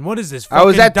timeline. What is this? I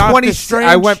was fucking at Doctor 20. Strange?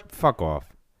 I went. Fuck off.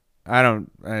 I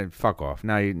don't. Fuck off.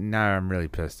 Now I'm really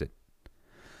pissed.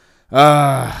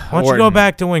 Why don't you go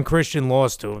back to when Christian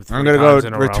lost to him? I'm going to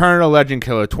go Return of the Legend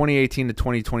Killer, 2018 to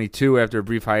 2022. After a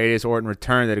brief hiatus, Orton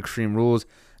returned at Extreme Rules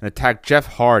and attacked Jeff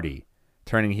Hardy,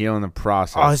 turning heel in the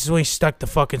process. Oh, this is when he stuck the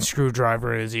fucking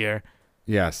screwdriver in his ear.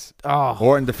 Yes. Oh.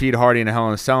 Orton defeated Hardy in a Hell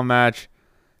in a Cell match.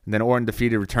 And then Orton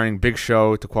defeated returning Big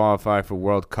Show to qualify for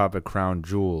World Cup at Crown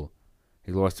Jewel.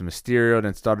 He lost to Mysterio,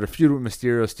 then started a feud with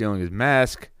Mysterio, stealing his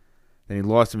mask. Then he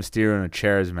lost to Mysterio in a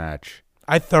chairs match.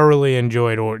 I thoroughly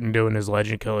enjoyed Orton doing his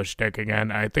Legend Killer shtick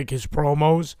again. I think his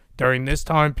promos during this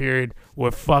time period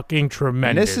were fucking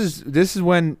tremendous. And this is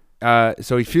when so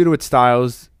he feuded with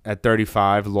Styles at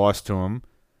 35, lost to him.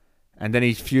 And then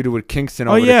he feuded with Kingston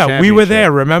over the championship. we were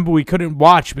there. Remember, we couldn't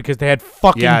watch because they had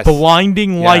fucking Yes.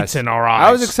 blinding lights Yes. in our eyes.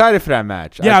 I was excited for that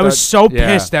match. Yeah, I was so yeah.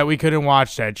 pissed that we couldn't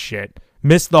watch that shit.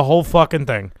 Missed the whole fucking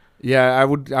thing. Yeah, I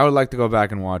would like to go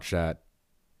back and watch that.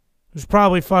 It was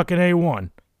probably fucking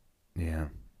A1. Yeah.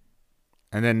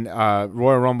 And then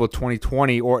Royal Rumble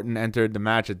 2020, Orton entered the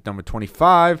match at number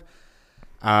 25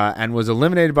 and was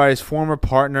eliminated by his former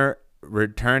partner,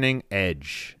 returning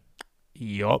Edge.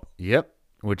 Yup. Yep.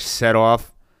 Which set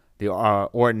off the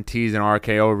Orton tease and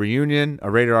RKO reunion,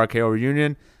 a rated RKO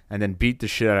reunion, and then beat the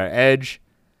shit out of Edge,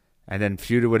 and then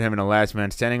feuded with him in a last man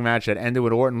standing match that ended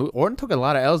with Orton. Orton took a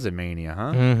lot of L's at Mania,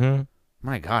 huh? Mm-hmm.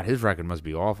 My God, his record must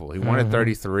be awful. He won at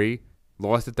 33,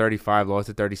 lost at 35, lost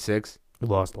at 36. We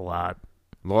lost a lot.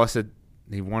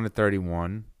 He won at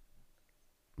 31.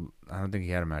 I don't think he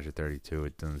had a match at 32.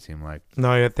 It doesn't seem like.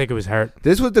 No, I think it was hurt.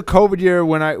 This was the COVID year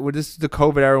this is the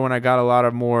COVID era when I got a lot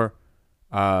of more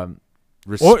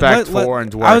respect for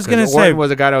Orton's work. I was gonna say Orton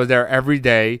was a guy that was there every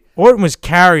day. Orton was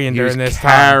carrying He during was this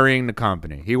carrying the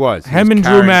company. He was. He Him was and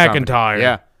Drew carrying the company. McIntyre.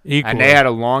 Yeah. Equally. And they had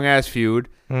a long ass feud.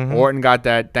 Mhm. Orton got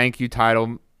that thank you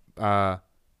title, reign.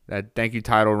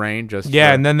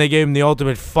 And then they gave him the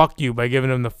ultimate fuck you by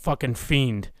giving him the fucking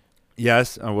Fiend.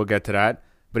 Yes, and we'll get to that.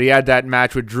 But he had that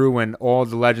match with Drew when all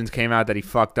the legends came out that he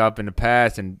fucked up in the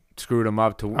past and screwed him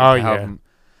up to help him.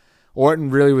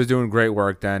 Orton really was doing great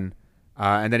work then.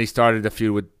 And then he started the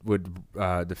feud with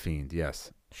the Fiend.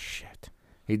 Yes. Shit.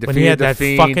 He When he had the that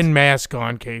Fiend. fucking mask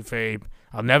on, kayfabe.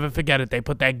 I'll never forget it. They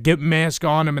put that gimp mask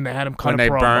on him and they had him cut when a they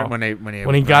promo. burnt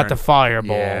when he got the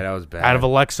fireball. Yeah, that was bad. Out of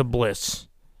Alexa Bliss.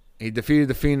 He defeated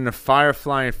the Fiend in a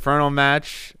Firefly Inferno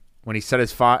match when he set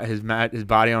his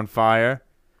body on fire.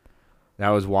 That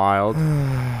was wild.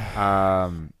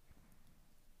 And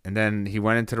then he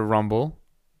went into the Rumble,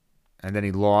 and then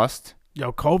he lost.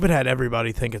 Yo, COVID had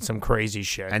everybody thinking some crazy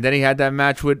shit. And then he had that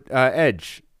match with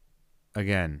Edge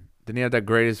again. Didn't he have that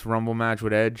greatest Rumble match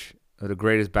with Edge? Or the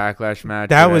greatest Backlash match?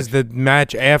 That was the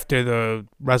match after the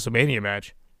WrestleMania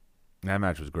match. That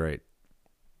match was great.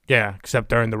 Yeah, except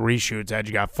during the reshoots,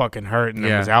 Edge got fucking hurt and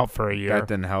then was out for a year. That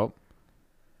didn't help.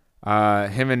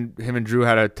 Him and Drew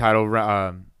had a title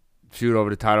feud over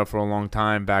the title for a long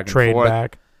time, back and Trade forth.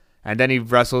 back. And then he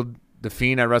wrestled the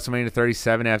Fiend at WrestleMania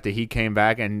 37 after he came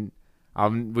back, and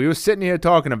we were sitting here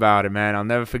talking about it, man. I'll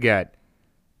never forget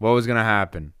what was gonna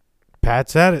happen. Pat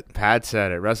said it.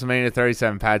 WrestleMania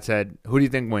 37, Pat said, who do you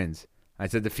think wins? I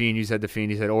said the Fiend. You said the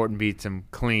Fiend. He said Orton beats him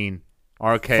clean.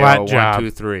 RKO, Flat job. 1,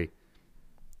 2, 3.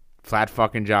 Flat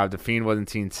fucking job. The Fiend wasn't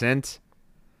seen since.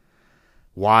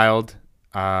 Wild.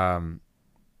 Orton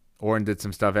did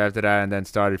some stuff after that and then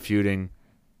started feuding.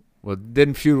 Well,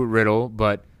 didn't feud with Riddle,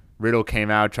 but Riddle came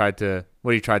out, tried to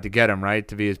get him, right?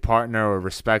 To be his partner or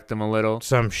respect him a little.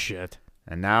 Some shit.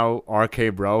 And now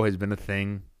RK Bro has been a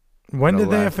thing. When did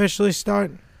they officially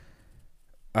start?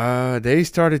 They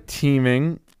started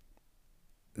teaming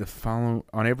on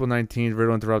April 19th.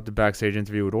 Riddle interrupted backstage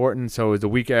interview with Orton, so it was the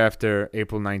week after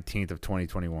April 19th of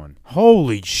 2021.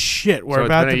 Holy shit, we're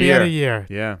about to be at a year.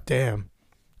 Yeah. Damn.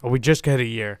 Oh, we just got a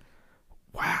year.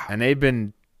 Wow. And they've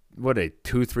been,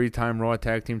 2-3-time Raw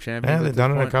Tag Team Champions? Yeah, they've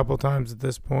done it a couple times at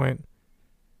this point.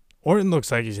 Orton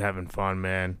looks like he's having fun,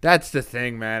 man. That's the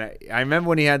thing, man. I remember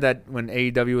when he had that, when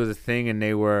AEW was a thing and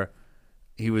AEW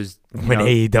was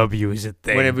a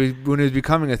thing. When it was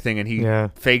becoming a thing and he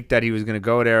faked that he was going to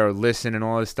go there or listen and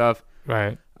all this stuff.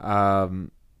 Right.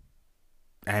 And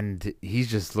he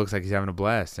just looks like he's having a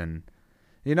blast. And,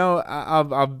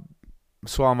 I'll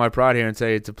swallow my pride here and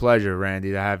say it's a pleasure,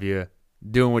 Randy, to have you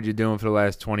doing what you're doing for the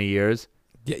last 20 years.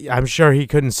 Yeah, I'm sure he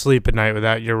couldn't sleep at night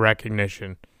without your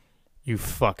recognition. You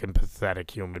fucking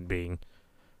pathetic human being.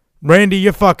 Randy,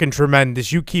 you're fucking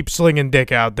tremendous. You keep slinging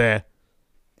dick out there.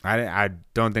 I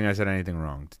don't think I said anything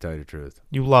wrong, to tell you the truth.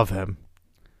 You love him.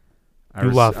 I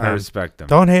respect him.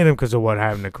 Don't hate him because of what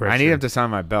happened to Christian. I need him to sign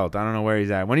my belt. I don't know where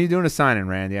he's at. When are you doing a signing,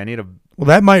 Randy? Well,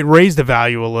 that might raise the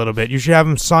value a little bit. You should have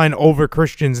him sign over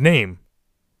Christian's name.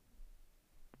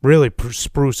 Really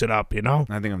spruce it up, you know?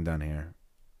 I think I'm done here.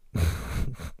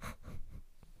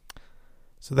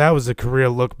 So that was a career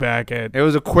look back at... It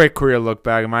was a quick career look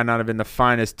back. It might not have been the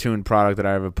finest tuned product that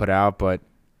I ever put out, but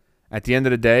at the end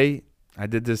of the day, I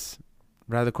did this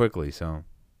rather quickly, so...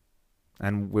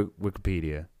 And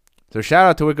Wikipedia. So shout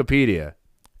out to Wikipedia.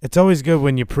 It's always good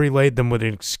when you pre-laid them with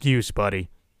an excuse, buddy.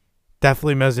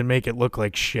 Definitely doesn't make it look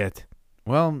like shit.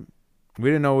 Well, we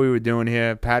didn't know what we were doing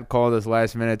here. Pat called us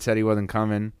last minute, said he wasn't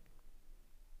coming.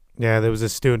 Yeah, there was a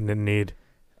student in need.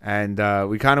 And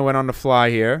we kind of went on the fly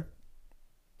here.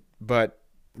 But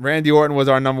Randy Orton was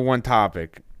our number one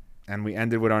topic. And we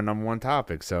ended with our number one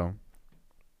topic, so.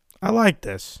 I like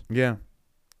this. Yeah.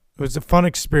 It was a fun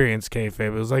experience, kayfabe.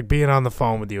 It was like being on the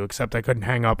phone with you, except I couldn't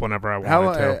hang up whenever I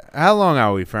wanted to. How long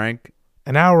are we, Frank?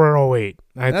 An hour 08.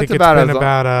 I think it's been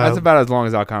about... That's about as long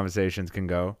as our conversations can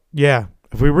go. Yeah.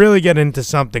 If we really get into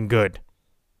something good.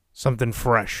 Something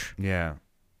fresh. Yeah.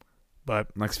 But...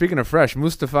 Like, speaking of fresh,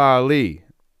 Mustafa Ali,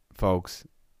 folks.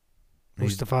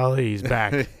 Mustafa Ali, he's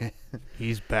back.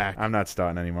 He's back. I'm not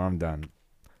starting anymore. I'm done.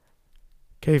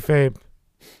 Kayfabe,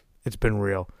 it's been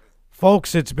real.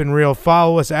 Folks, it's been real.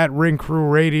 Follow us at Ring Crew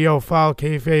Radio. Follow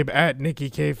Kayfabe at Nikki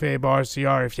Kayfabe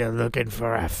RCR if you're looking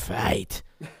for a fight.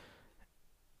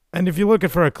 And if you're looking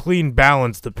for a clean,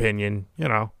 balanced opinion,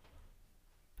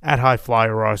 at High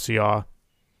Flyer RCR.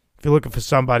 If you're looking for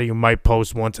somebody who might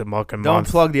post once a month. Don't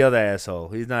plug the other asshole.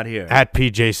 He's not here. At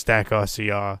PJ Stack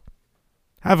RCR.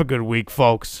 Have a good week,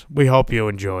 folks. We hope you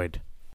enjoyed.